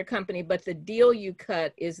to another company, but the deal you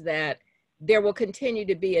cut is that there will continue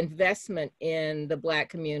to be investment in the Black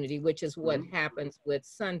community, which is what happens with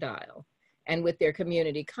Sundial and with their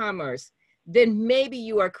community commerce, then maybe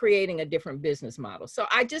you are creating a different business model. So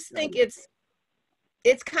I just think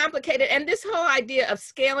it's complicated. And this whole idea of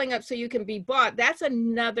scaling up so you can be bought, that's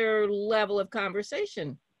another level of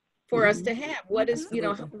conversation for us to have. What is, you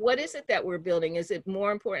know, Absolutely. what is it that we're building? Is it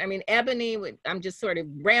more important? I mean, ebony, I'm just sort of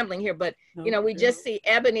rambling here, but, No, you know, we yeah. just see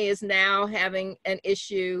ebony is now having an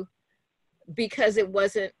issue because it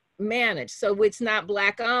wasn't managed. So it's not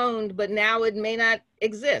Black owned, but now it may not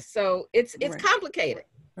exist. So it's Right. complicated.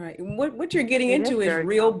 Right. And what you're getting It into is is very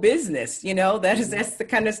real complicated. business. You know, that's the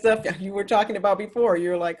kind of stuff you were talking about before.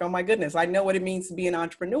 You're like, oh my goodness, I know what it means to be an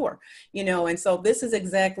entrepreneur, you know, and so this is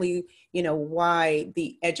exactly, you know, why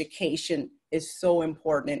the education is so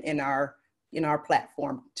important in our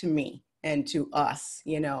platform to me and to us,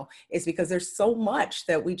 you know, it's because there's so much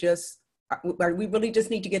that we really just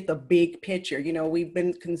need to get the big picture. You know, we've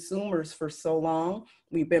been consumers for so long.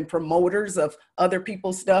 We've been promoters of other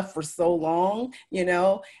people's stuff for so long, you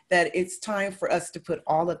know, that it's time for us to put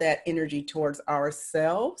all of that energy towards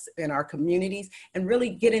ourselves and our communities and really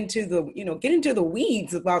get into the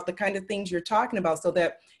weeds about the kind of things you're talking about, so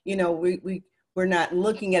that, you know, we're not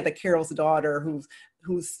looking at the Carol's daughter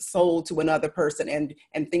who's sold to another person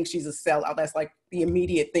and thinks she's a sellout. That's like the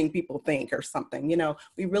immediate thing people think or something. You know,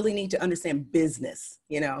 we really need to understand business,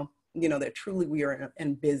 you know, that truly we are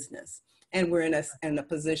in business, and we're in a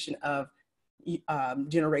position of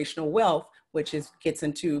generational wealth, which gets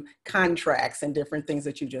into contracts and different things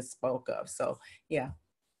that you just spoke of. So yeah,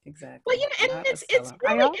 exactly. Well, you know, and it's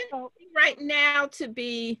I really also, interesting right now to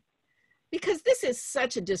be, because this is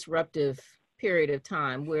such a disruptive period of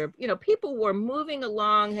time where, you know, people were moving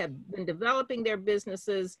along, have been developing their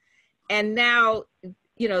businesses, and now,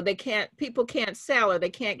 you know, people can't sell, or they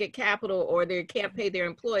can't get capital, or they can't pay their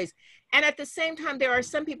employees. And at the same time, there are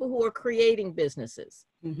some people who are creating businesses.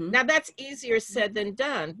 Mm-hmm. Now that's easier said than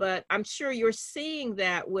done, but I'm sure you're seeing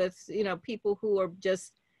that with, you know, people who are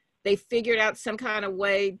just, they figured out some kind of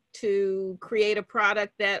way to create a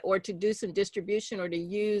product or to do some distribution, or to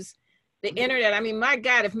use the internet. I mean, my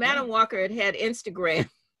God, if Madam Walker had Instagram.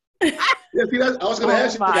 Yeah, see, I was going to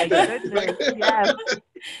ask you my about that. goodness, yes.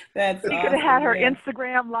 That's She awesome. could have had her Yeah.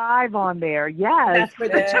 Instagram live on there. Yes. That's where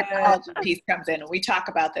the technology piece comes in. And we talk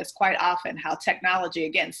about this quite often, how technology,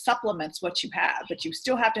 again, supplements what you have, but you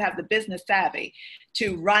still have to have the business savvy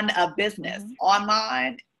to run a business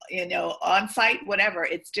online, you know, on site, whatever.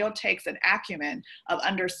 It still takes an acumen of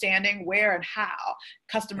understanding where and how,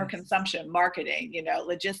 customer consumption, marketing, you know,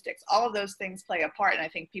 logistics, all of those things play a part. And I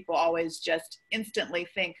think people always just instantly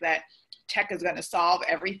think that tech is going to solve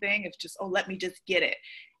everything. It's just, oh, let me just get it.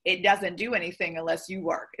 It doesn't do anything unless you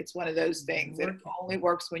work. It's one of those things. It only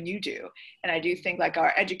works when you do. And I do think, like,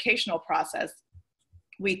 our educational process,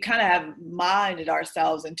 we kind of have minded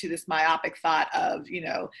ourselves into this myopic thought of, you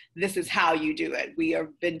know, this is how you do it. We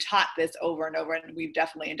have been taught this over and over, and we've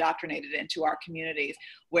definitely indoctrinated into our communities,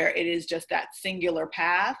 where it is just that singular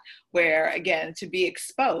path, where, again, to be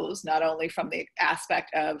exposed, not only from the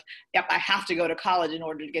aspect of, yep, I have to go to college in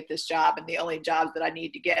order to get this job, and the only jobs that I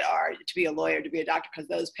need to get are to be a lawyer, to be a doctor, because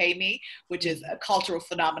those pay me, which is a cultural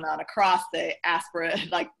phenomenon across the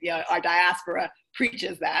like, you know, our diaspora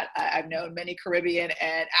preaches that. I've known many Caribbean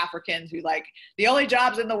and Africans who, like, the only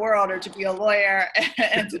jobs in the world are to be a lawyer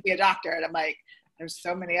and to be a doctor. And I'm like, there's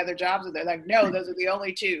so many other jobs. And they're like, no, those are the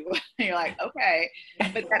only two. And you're like, okay.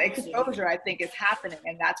 But that exposure, I think, is happening.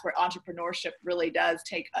 And that's where entrepreneurship really does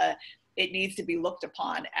it needs to be looked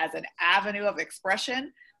upon as an avenue of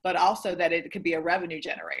expression, but also that it could be a revenue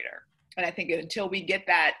generator. And I think until we get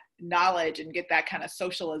that knowledge and get that kind of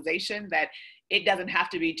socialization, that it doesn't have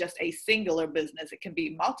to be just a singular business. It can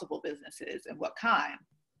be multiple businesses, and what kind.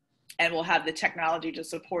 And we'll have the technology to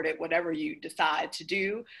support it, whatever you decide to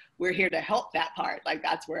do. We're here to help that part. Like,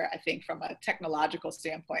 that's where I think, from a technological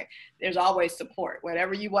standpoint, there's always support.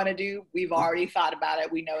 Whatever you want to do, we've already thought about it.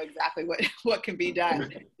 We know exactly what can be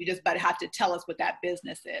done. You just but have to tell us what that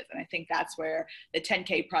business is. And I think that's where the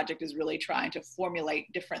 10K project is really trying to formulate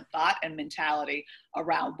different thought and mentality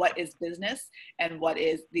around what is business and what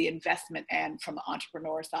is the investment. And from the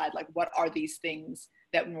entrepreneur side, like, what are these things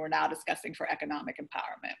that we're now discussing for economic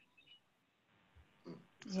empowerment?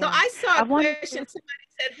 So I saw a question. Somebody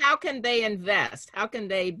said, how can they invest? How can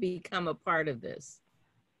they become a part of this?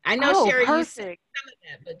 I know, Sherry, you said some of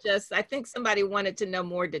that, but just, I think somebody wanted to know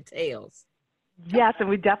more details. Yes, and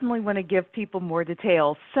we definitely want to give people more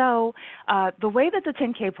details. So the way that the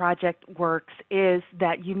 10K project works is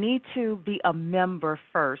that you need to be a member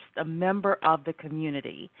first, a member of the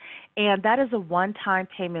community. And that is a one-time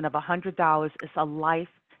payment of $100. It's a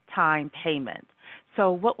lifetime payment. So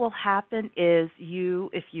what will happen is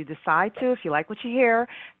if you decide to, if you like what you hear,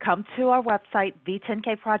 come to our website,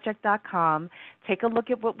 the10kproject.com, take a look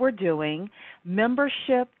at what we're doing.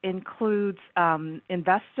 Membership includes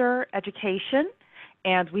investor education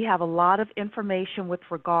And we have a lot of information with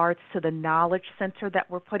regards to the knowledge center that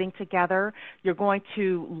we're putting together. You're going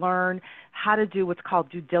to learn how to do what's called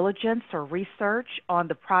due diligence or research on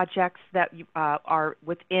the projects that are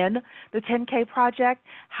within the 10K project,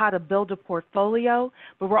 how to build a portfolio.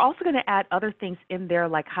 But we're also going to add other things in there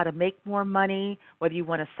like how to make more money, whether you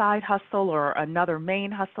want a side hustle or another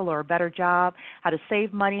main hustle or a better job, how to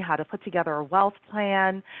save money, how to put together a wealth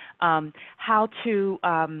plan, how to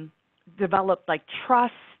develop like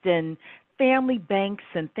trust and family banks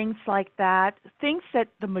and things like that, things that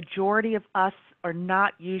the majority of us are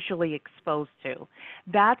not usually exposed to.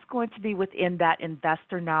 That's going to be within that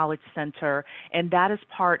Investor Knowledge Center, and that is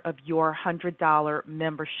part of your $100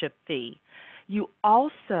 membership fee. You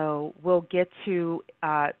also will get to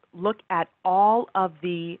look at all of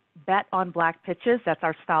the Bet on Black pitches. That's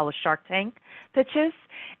our style of Shark Tank pitches.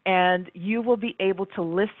 And you will be able to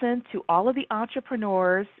listen to all of the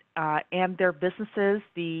entrepreneurs and their businesses,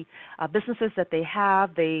 the businesses that they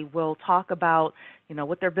have. They will talk about,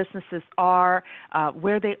 what their businesses are,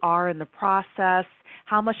 where they are in the process,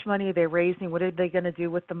 how much money are they raising, what are they going to do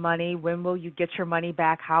with the money, when will you get your money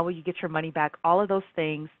back, how will you get your money back, all of those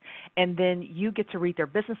things. And then you get to read their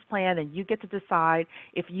business plan and you get to decide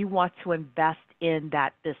if you want to invest in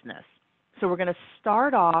that business. So we're going to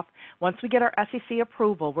start off, once we get our SEC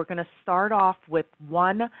approval, we're going to start off with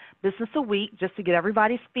one business a week just to get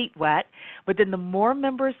everybody's feet wet. But then the more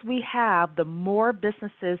members we have, the more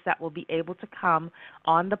businesses that will be able to come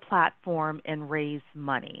on the platform and raise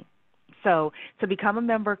money. So to become a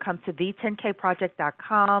member, come to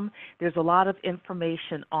the10kproject.com. There's a lot of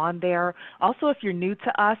information on there. Also, if you're new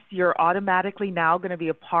to us, you're automatically now going to be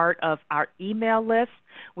a part of our email list.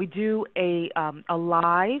 We do a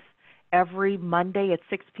live every Monday at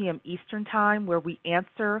 6 p.m. Eastern Time where we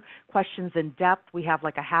answer questions in depth. We have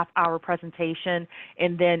like a half-hour presentation,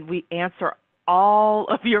 and then we answer all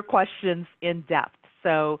of your questions in depth.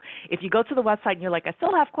 So if you go to the website and you're like, I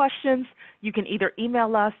still have questions, you can either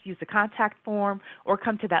email us, use the contact form, or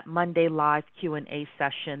come to that Monday live Q&A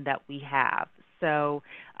session that we have. So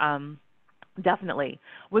definitely.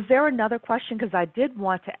 Was there another question? Because I did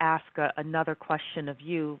want to ask another question of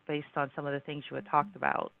you based on some of the things you had talked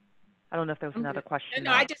about. I don't know if there was another question.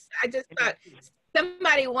 No, I just thought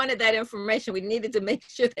somebody wanted that information. We needed to make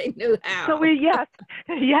sure they knew how. So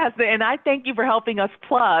yes, and I thank you for helping us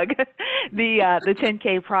plug the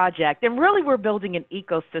 10K project. And really, we're building an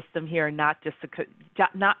ecosystem here, not just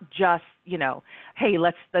hey,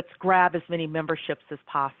 let's grab as many memberships as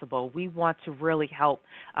possible. We want to really help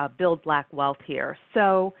build Black wealth here.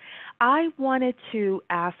 So I wanted to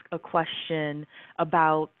ask a question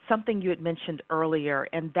about something you had mentioned earlier,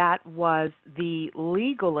 and that was the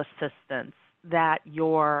legal assistance that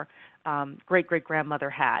your great-great-grandmother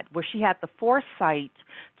had, where she had the foresight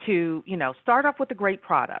to, start off with a great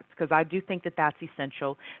product, because I do think that that's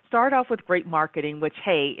essential. Start off with great marketing, which,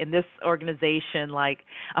 hey, in this organization, like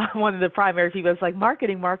one of the primary people is like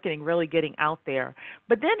marketing, really getting out there.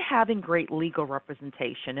 But then having great legal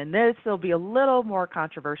representation, and this will be a little more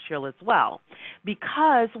controversial as well,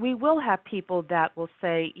 because we will have people that will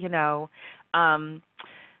say,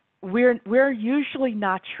 we're usually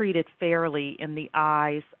not treated fairly in the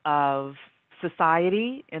eyes of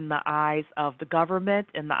society, in the eyes of the government,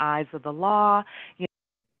 in the eyes of the law.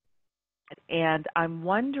 And I'm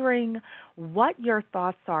wondering what your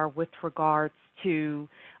thoughts are with regards to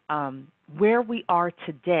where we are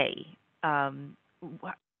today,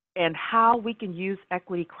 and how we can use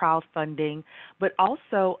equity crowdfunding, but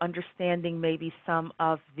also understanding maybe some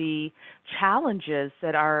of the challenges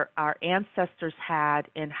that our ancestors had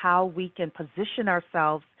and how we can position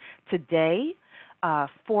ourselves today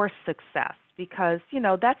for success. Because,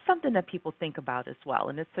 that's something that people think about as well,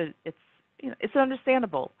 and it's an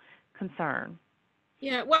understandable concern.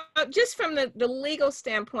 Yeah, well, just from the legal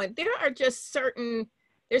standpoint, there's certain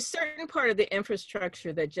part of the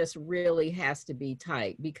infrastructure that just really has to be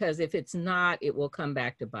tight, because if it's not, it will come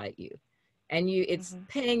back to bite you. And it's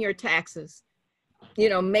paying your taxes,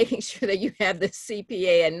 making sure that you have the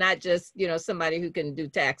CPA and not just, somebody who can do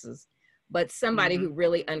taxes, but somebody who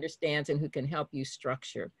really understands and who can help you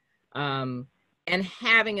structure. And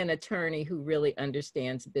having an attorney who really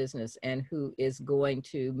understands business and who is going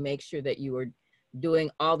to make sure that you are doing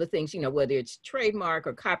all the things, whether it's trademark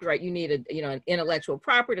or copyright, you need an intellectual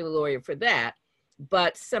property lawyer for that,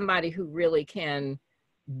 but somebody who really can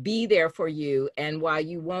be there for you. And while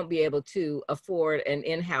you won't be able to afford an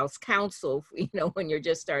in-house counsel, when you're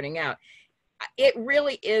just starting out, it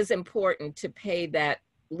really is important to pay that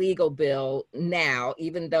legal bill now,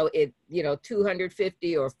 even though it,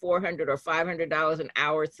 $250 or $400 or $500 an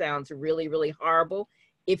hour sounds really, really horrible.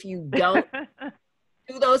 If you don't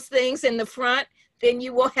do those things in the front, then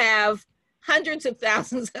you will have hundreds of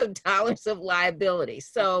thousands of dollars of liability.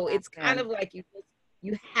 So it's kind of like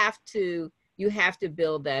you have to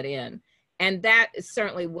build that in. And that is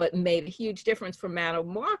certainly what made a huge difference for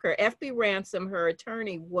Madam Walker. F.B. Ransom, her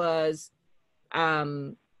attorney, was,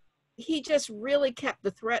 he just really kept the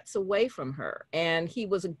threats away from her. And he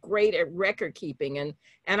was great at record keeping.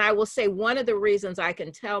 And I will say one of the reasons I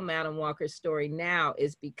can tell Madam Walker's story now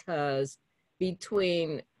is because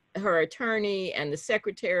between her attorney and the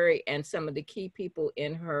secretary and some of the key people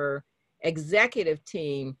in her executive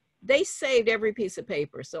team, they saved every piece of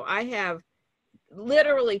paper. So I have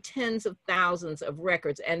literally tens of thousands of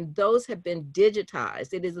records, and those have been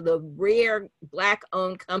digitized. It is the rare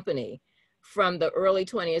Black-owned company from the early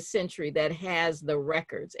 20th century that has the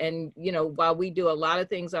records. And, you know, while we do a lot of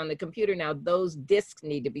things on the computer now, those discs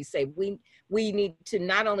need to be saved. We need to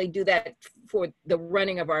not only do that for the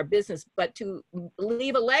running of our business, but to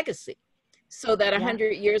leave a legacy so that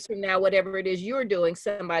 100 years from now, whatever it is you're doing,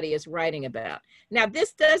 somebody is writing about. Now,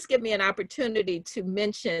 this does give me an opportunity to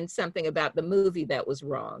mention something about the movie that was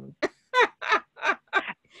wrong.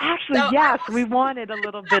 Actually, so yes, we wanted a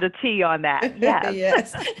little bit of tea on that. Yes.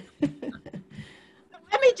 Yes.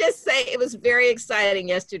 Let me just say it was very exciting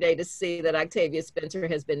yesterday to see that Octavia Spencer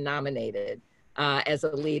has been nominated as a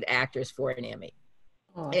lead actress for an Emmy.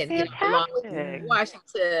 Oh, and along with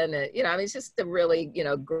Washington, I mean, it's just a really,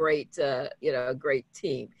 great, great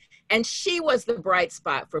team. And she was the bright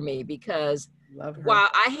spot for me because while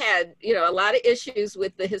I had, a lot of issues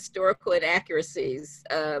with the historical inaccuracies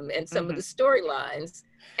and some of the storylines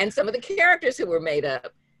and some of the characters who were made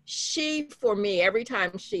up, she, for me, every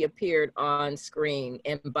time she appeared on screen,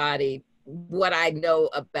 embodied what I know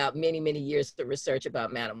about many, many years of research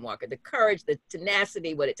about Madam Walker: the courage, the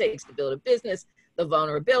tenacity, what it takes to build a business, the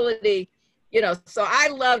vulnerability, so I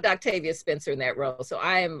loved Octavia Spencer in that role. So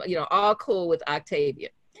I am, all cool with Octavia.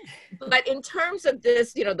 But in terms of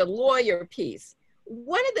this, the lawyer piece,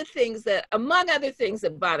 one of the things that, among other things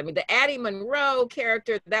that bothered me, the Addie Monroe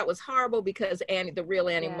character, that was horrible because the real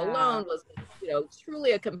Annie Malone was,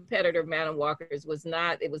 truly a competitor of Madam Walker's.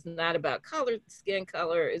 It was not about color, skin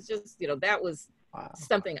color. It's just, that was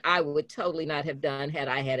something I would totally not have done had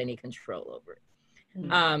I had any control over it.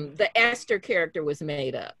 The Esther character was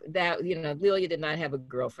made up. That, Lelia did not have a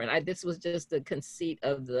girlfriend. This was just the conceit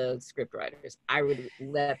of the scriptwriters. I would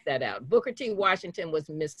let that out. Booker T. Washington was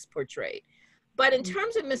misportrayed. But in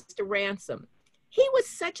terms of Mr. Ransom, he was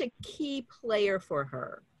such a key player for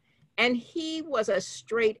her. And he was a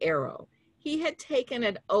straight arrow. He had taken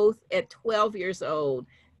an oath at 12 years old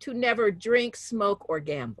to never drink, smoke, or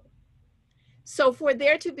gamble. So for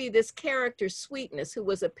there to be this character, Sweetness, who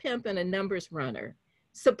was a pimp and a numbers runner,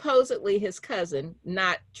 supposedly his cousin,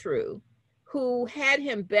 not true, who had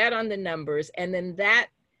him bet on the numbers, and then that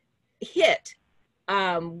hit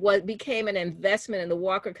what became an investment in the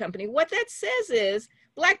Walker Company. What that says is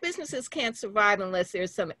Black businesses can't survive unless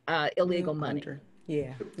there's some illegal money.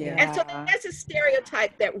 Yeah. And so that's a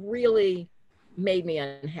stereotype that really made me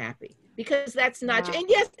unhappy, because that's not true. And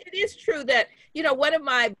yes, it is true that, one of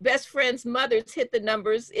my best friend's mothers hit the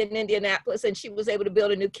numbers in Indianapolis and she was able to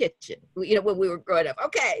build a new kitchen, when we were growing up.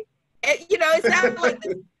 Okay. And, it's not like,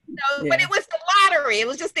 but it was the lottery. It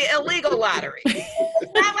was just the illegal lottery.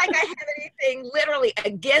 It's not like I have anything literally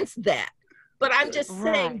against that, but I'm just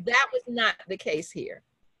saying that was not the case here.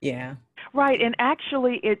 Yeah. Right. And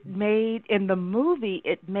actually in the movie,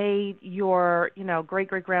 it made your,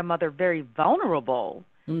 great-great-grandmother very vulnerable.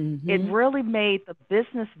 Mm-hmm. It really made the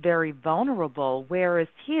business very vulnerable, whereas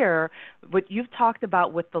here, what you've talked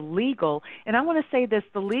about with the legal, and I want to say this,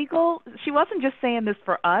 the legal, she wasn't just saying this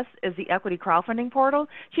for us as the equity crowdfunding portal,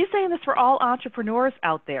 she's saying this for all entrepreneurs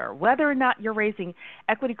out there, whether or not you're raising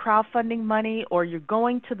equity crowdfunding money or you're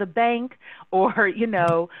going to the bank or,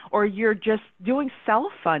 or you're just doing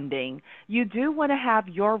self-funding. You do want to have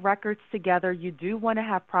your records together. You do want to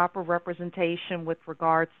have proper representation with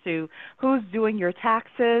regards to who's doing your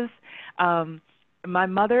taxes. My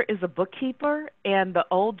mother is a bookkeeper, and the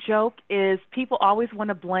old joke is people always want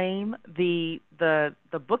to blame the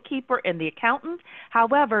bookkeeper and the accountant.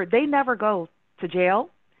 However, they never go to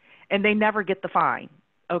jail, and they never get the fine.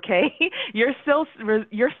 Okay, you're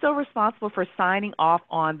still responsible for signing off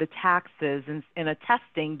on the taxes and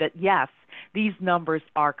attesting that yes, these numbers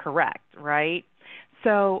are correct, right?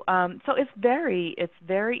 So it's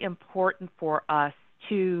very important for us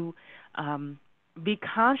to be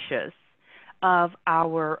conscious of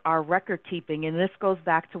our record keeping, and this goes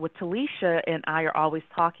back to what Talisha and I are always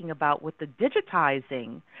talking about with the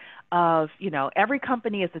digitizing of, every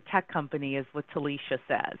company is a tech company, is what Talisha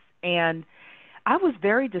says, and I was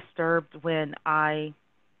very disturbed when I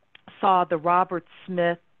saw the Robert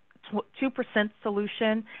Smith 2%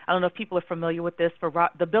 solution. I don't know if people are familiar with this.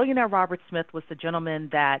 The billionaire Robert Smith was the gentleman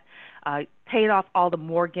that paid off all the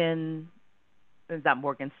Morehouse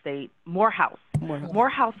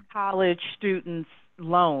College students'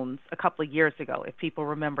 loans a couple of years ago, if people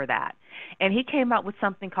remember that. And he came out with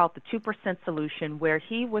something called the 2% solution, where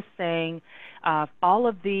he was saying all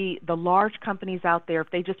of the large companies out there, if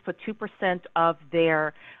they just put 2% of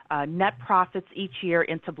their net profits each year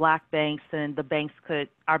into black banks, then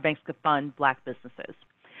our banks could fund black businesses.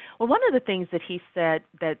 Well, one of the things that he said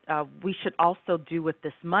that we should also do with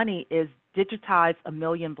this money is digitize 1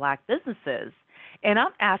 million black businesses. And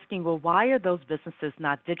I'm asking, well, why are those businesses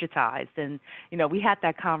not digitized? And, we had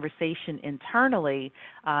that conversation internally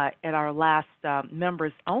at our last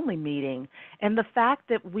members only meeting. And the fact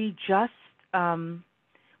that we just,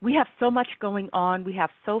 we have so much going on, we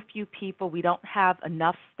have so few people, we don't have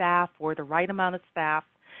enough staff or the right amount of staff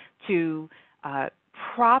to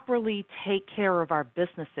properly take care of our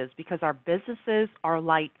businesses, because our businesses are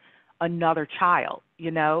like another child,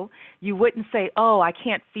 You wouldn't say, oh, I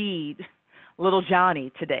can't feed little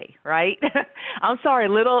Johnny today, right? I'm sorry,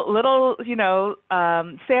 little,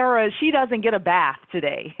 Sarah, she doesn't get a bath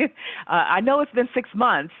today. I know it's been 6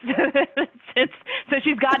 months since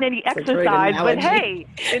she's gotten any exercise, but hey,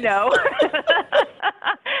 no.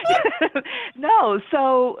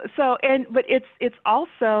 But it's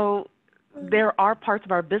also, there are parts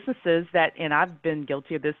of our businesses that, and I've been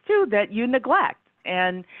guilty of this too, that you neglect.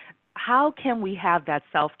 And how can we have that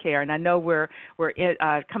self-care? And I know we're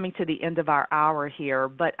coming to the end of our hour here,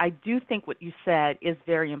 but I do think what you said is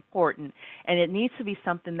very important, and it needs to be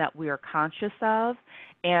something that we are conscious of,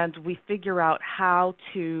 and we figure out how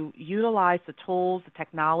to utilize the tools, the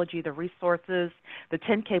technology, the resources, the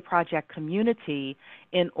 10K Project community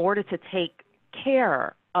in order to take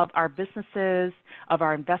care of our businesses, of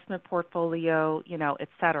our investment portfolio, et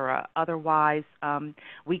cetera. Otherwise,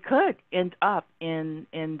 we could end up in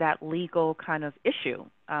that legal kind of issue.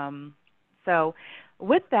 So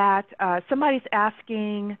with that, somebody's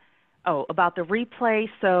asking, about the replay.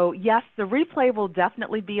 So yes, the replay will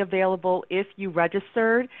definitely be available if you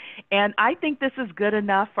registered. And I think this is good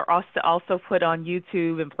enough for us to also put on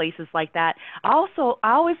YouTube and places like that. I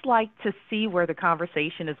always like to see where the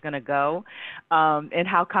conversation is going to go and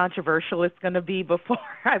how controversial it's going to be before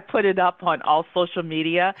I put it up on all social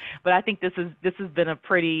media. But I think this has been a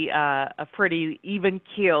pretty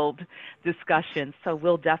even-keeled discussion. So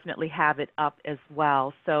we'll definitely have it up as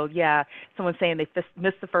well. So yeah, someone's saying they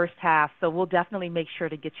missed the first half. So we'll definitely make sure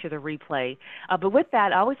to get you the replay. But with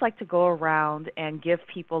that, I always like to go around and give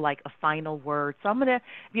people like a final word. So if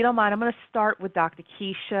you don't mind, I'm going to start with Dr.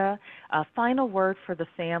 Keisha. A final word for the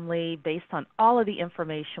family based on all of the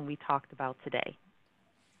information we talked about today.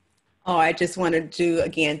 Oh, I just wanted to,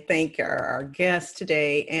 again, thank our guests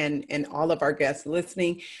today and all of our guests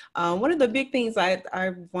listening. One of the big things I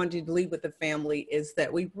wanted to leave with the family is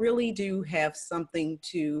that we really do have something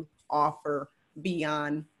to offer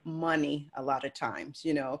beyond money a lot of times.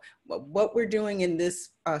 What we're doing in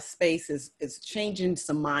this space is changing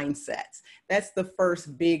some mindsets. That's the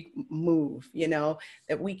first big move,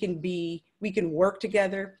 that we can work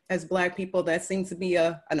together as Black people. That seems to be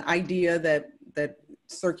an idea that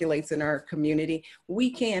circulates in our community. We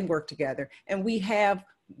can work together, and we have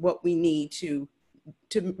what we need to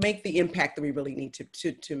make the impact that we really need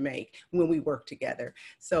to make when we work together.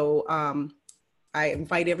 So I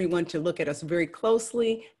invite everyone to look at us very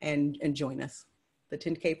closely and join us, the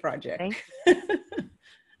 10K Project.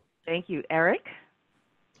 Thank you. Eric?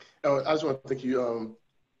 Oh, I just want to thank you,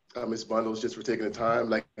 Ms. Bundles, just for taking the time.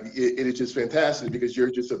 Like, it is just fantastic because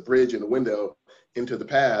you're just a bridge and a window into the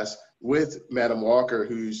past with Madam Walker,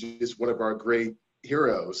 who's just one of our great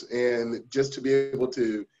heroes. And just to be able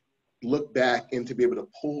to look back and to be able to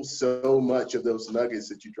pull so much of those nuggets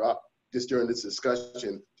that you dropped just during this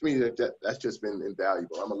discussion, to me, that's just been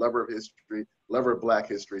invaluable. I'm a lover of history, lover of Black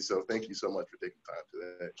history, so thank you so much for taking time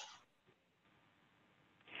today.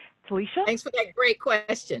 Talisha? Thanks for that great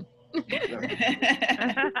question.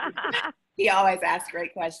 He always asks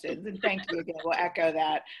great questions, and thank you again. We'll echo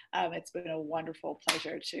that. It's been a wonderful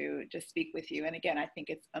pleasure to just speak with you. And again, I think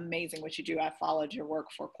it's amazing what you do. I've followed your work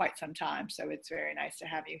for quite some time, so it's very nice to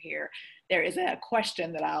have you here. There is a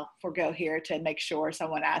question that I'll forego here to make sure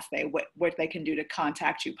someone asks what they can do to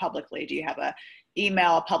contact you publicly. Do you have an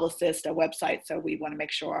email, a publicist, a website? So we want to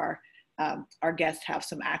make sure our guests have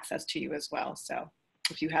some access to you as well. So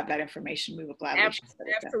if you have that information, we will gladly share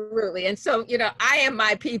it. Absolutely. And so, I am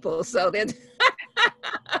my people. So then,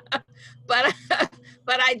 but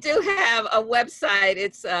But I do have a website.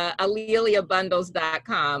 It's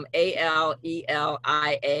aleliabundles.com,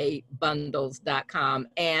 ALELIA bundles.com,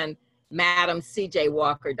 and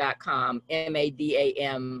madamcjwalker.com,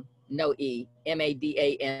 MADAM, no E,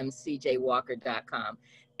 MADAMCJWalker.com.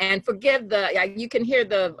 And forgive the, you can hear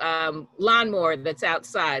the lawnmower that's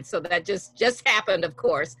outside. So that just happened, of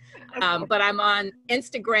course. But I'm on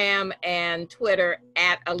Instagram and Twitter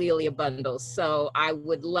at Alelia Bundles. So I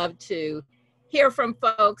would love to hear from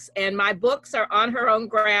folks. And my books are On Her Own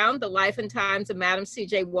Ground, The Life and Times of Madam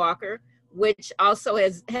C.J. Walker, which also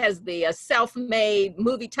has the self-made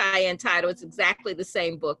movie tie-in title. It's exactly the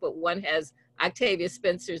same book, but one has Octavia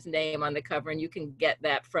Spencer's name on the cover, and you can get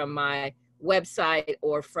that from my website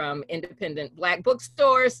or from independent Black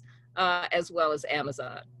bookstores, as well as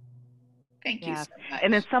Amazon. Thank you so much.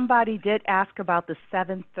 And then somebody did ask about the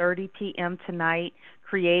 7:30 p.m. tonight,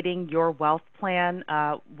 Creating Your Wealth Plan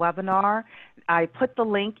webinar. I put the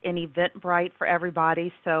link in Eventbrite for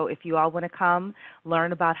everybody, so if you all want to come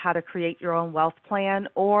learn about how to create your own wealth plan,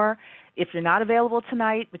 or if you're not available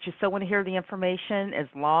tonight but you still want to hear the information, as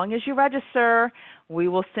long as you register, we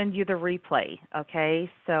will send you the replay, okay?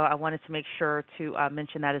 So I wanted to make sure to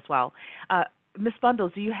mention that as well. Ms.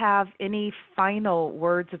 Bundles, do you have any final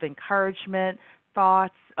words of encouragement,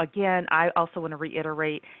 thoughts? Again, I also want to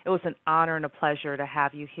reiterate, it was an honor and a pleasure to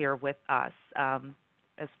have you here with us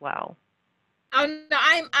as well. Oh, no,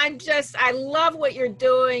 I love what you're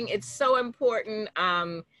doing. It's so important.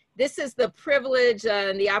 This is the privilege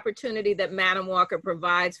and the opportunity that Madam Walker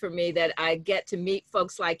provides for me, that I get to meet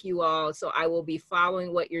folks like you all. So I will be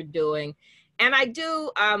following what you're doing. And I do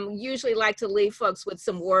usually like to leave folks with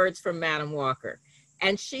some words from Madam Walker.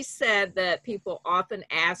 And she said that people often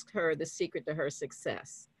ask her the secret to her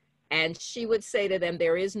success. And she would say to them,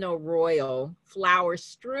 there is no royal,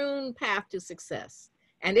 flower-strewn path to success.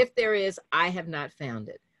 And if there is, I have not found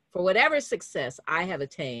it. For whatever success I have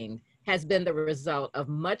attained has been the result of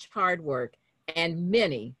much hard work and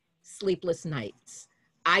many sleepless nights.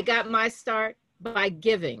 I got my start by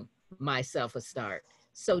giving myself a start.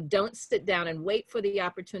 So don't sit down and wait for the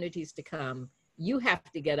opportunities to come. You have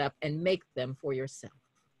to get up and make them for yourself.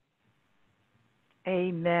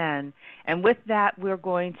 Amen. And with that, we're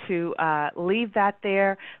going to leave that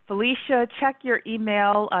there. Felicia, check your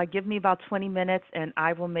email. Give me about 20 minutes, and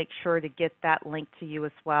I will make sure to get that link to you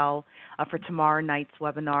as well for tomorrow night's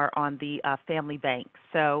webinar on the family bank.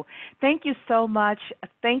 So thank you so much.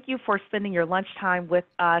 Thank you for spending your lunchtime with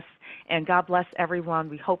us, and God bless everyone.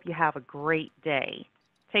 We hope you have a great day.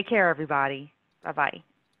 Take care, everybody. Bye-bye.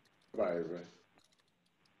 Bye, everybody.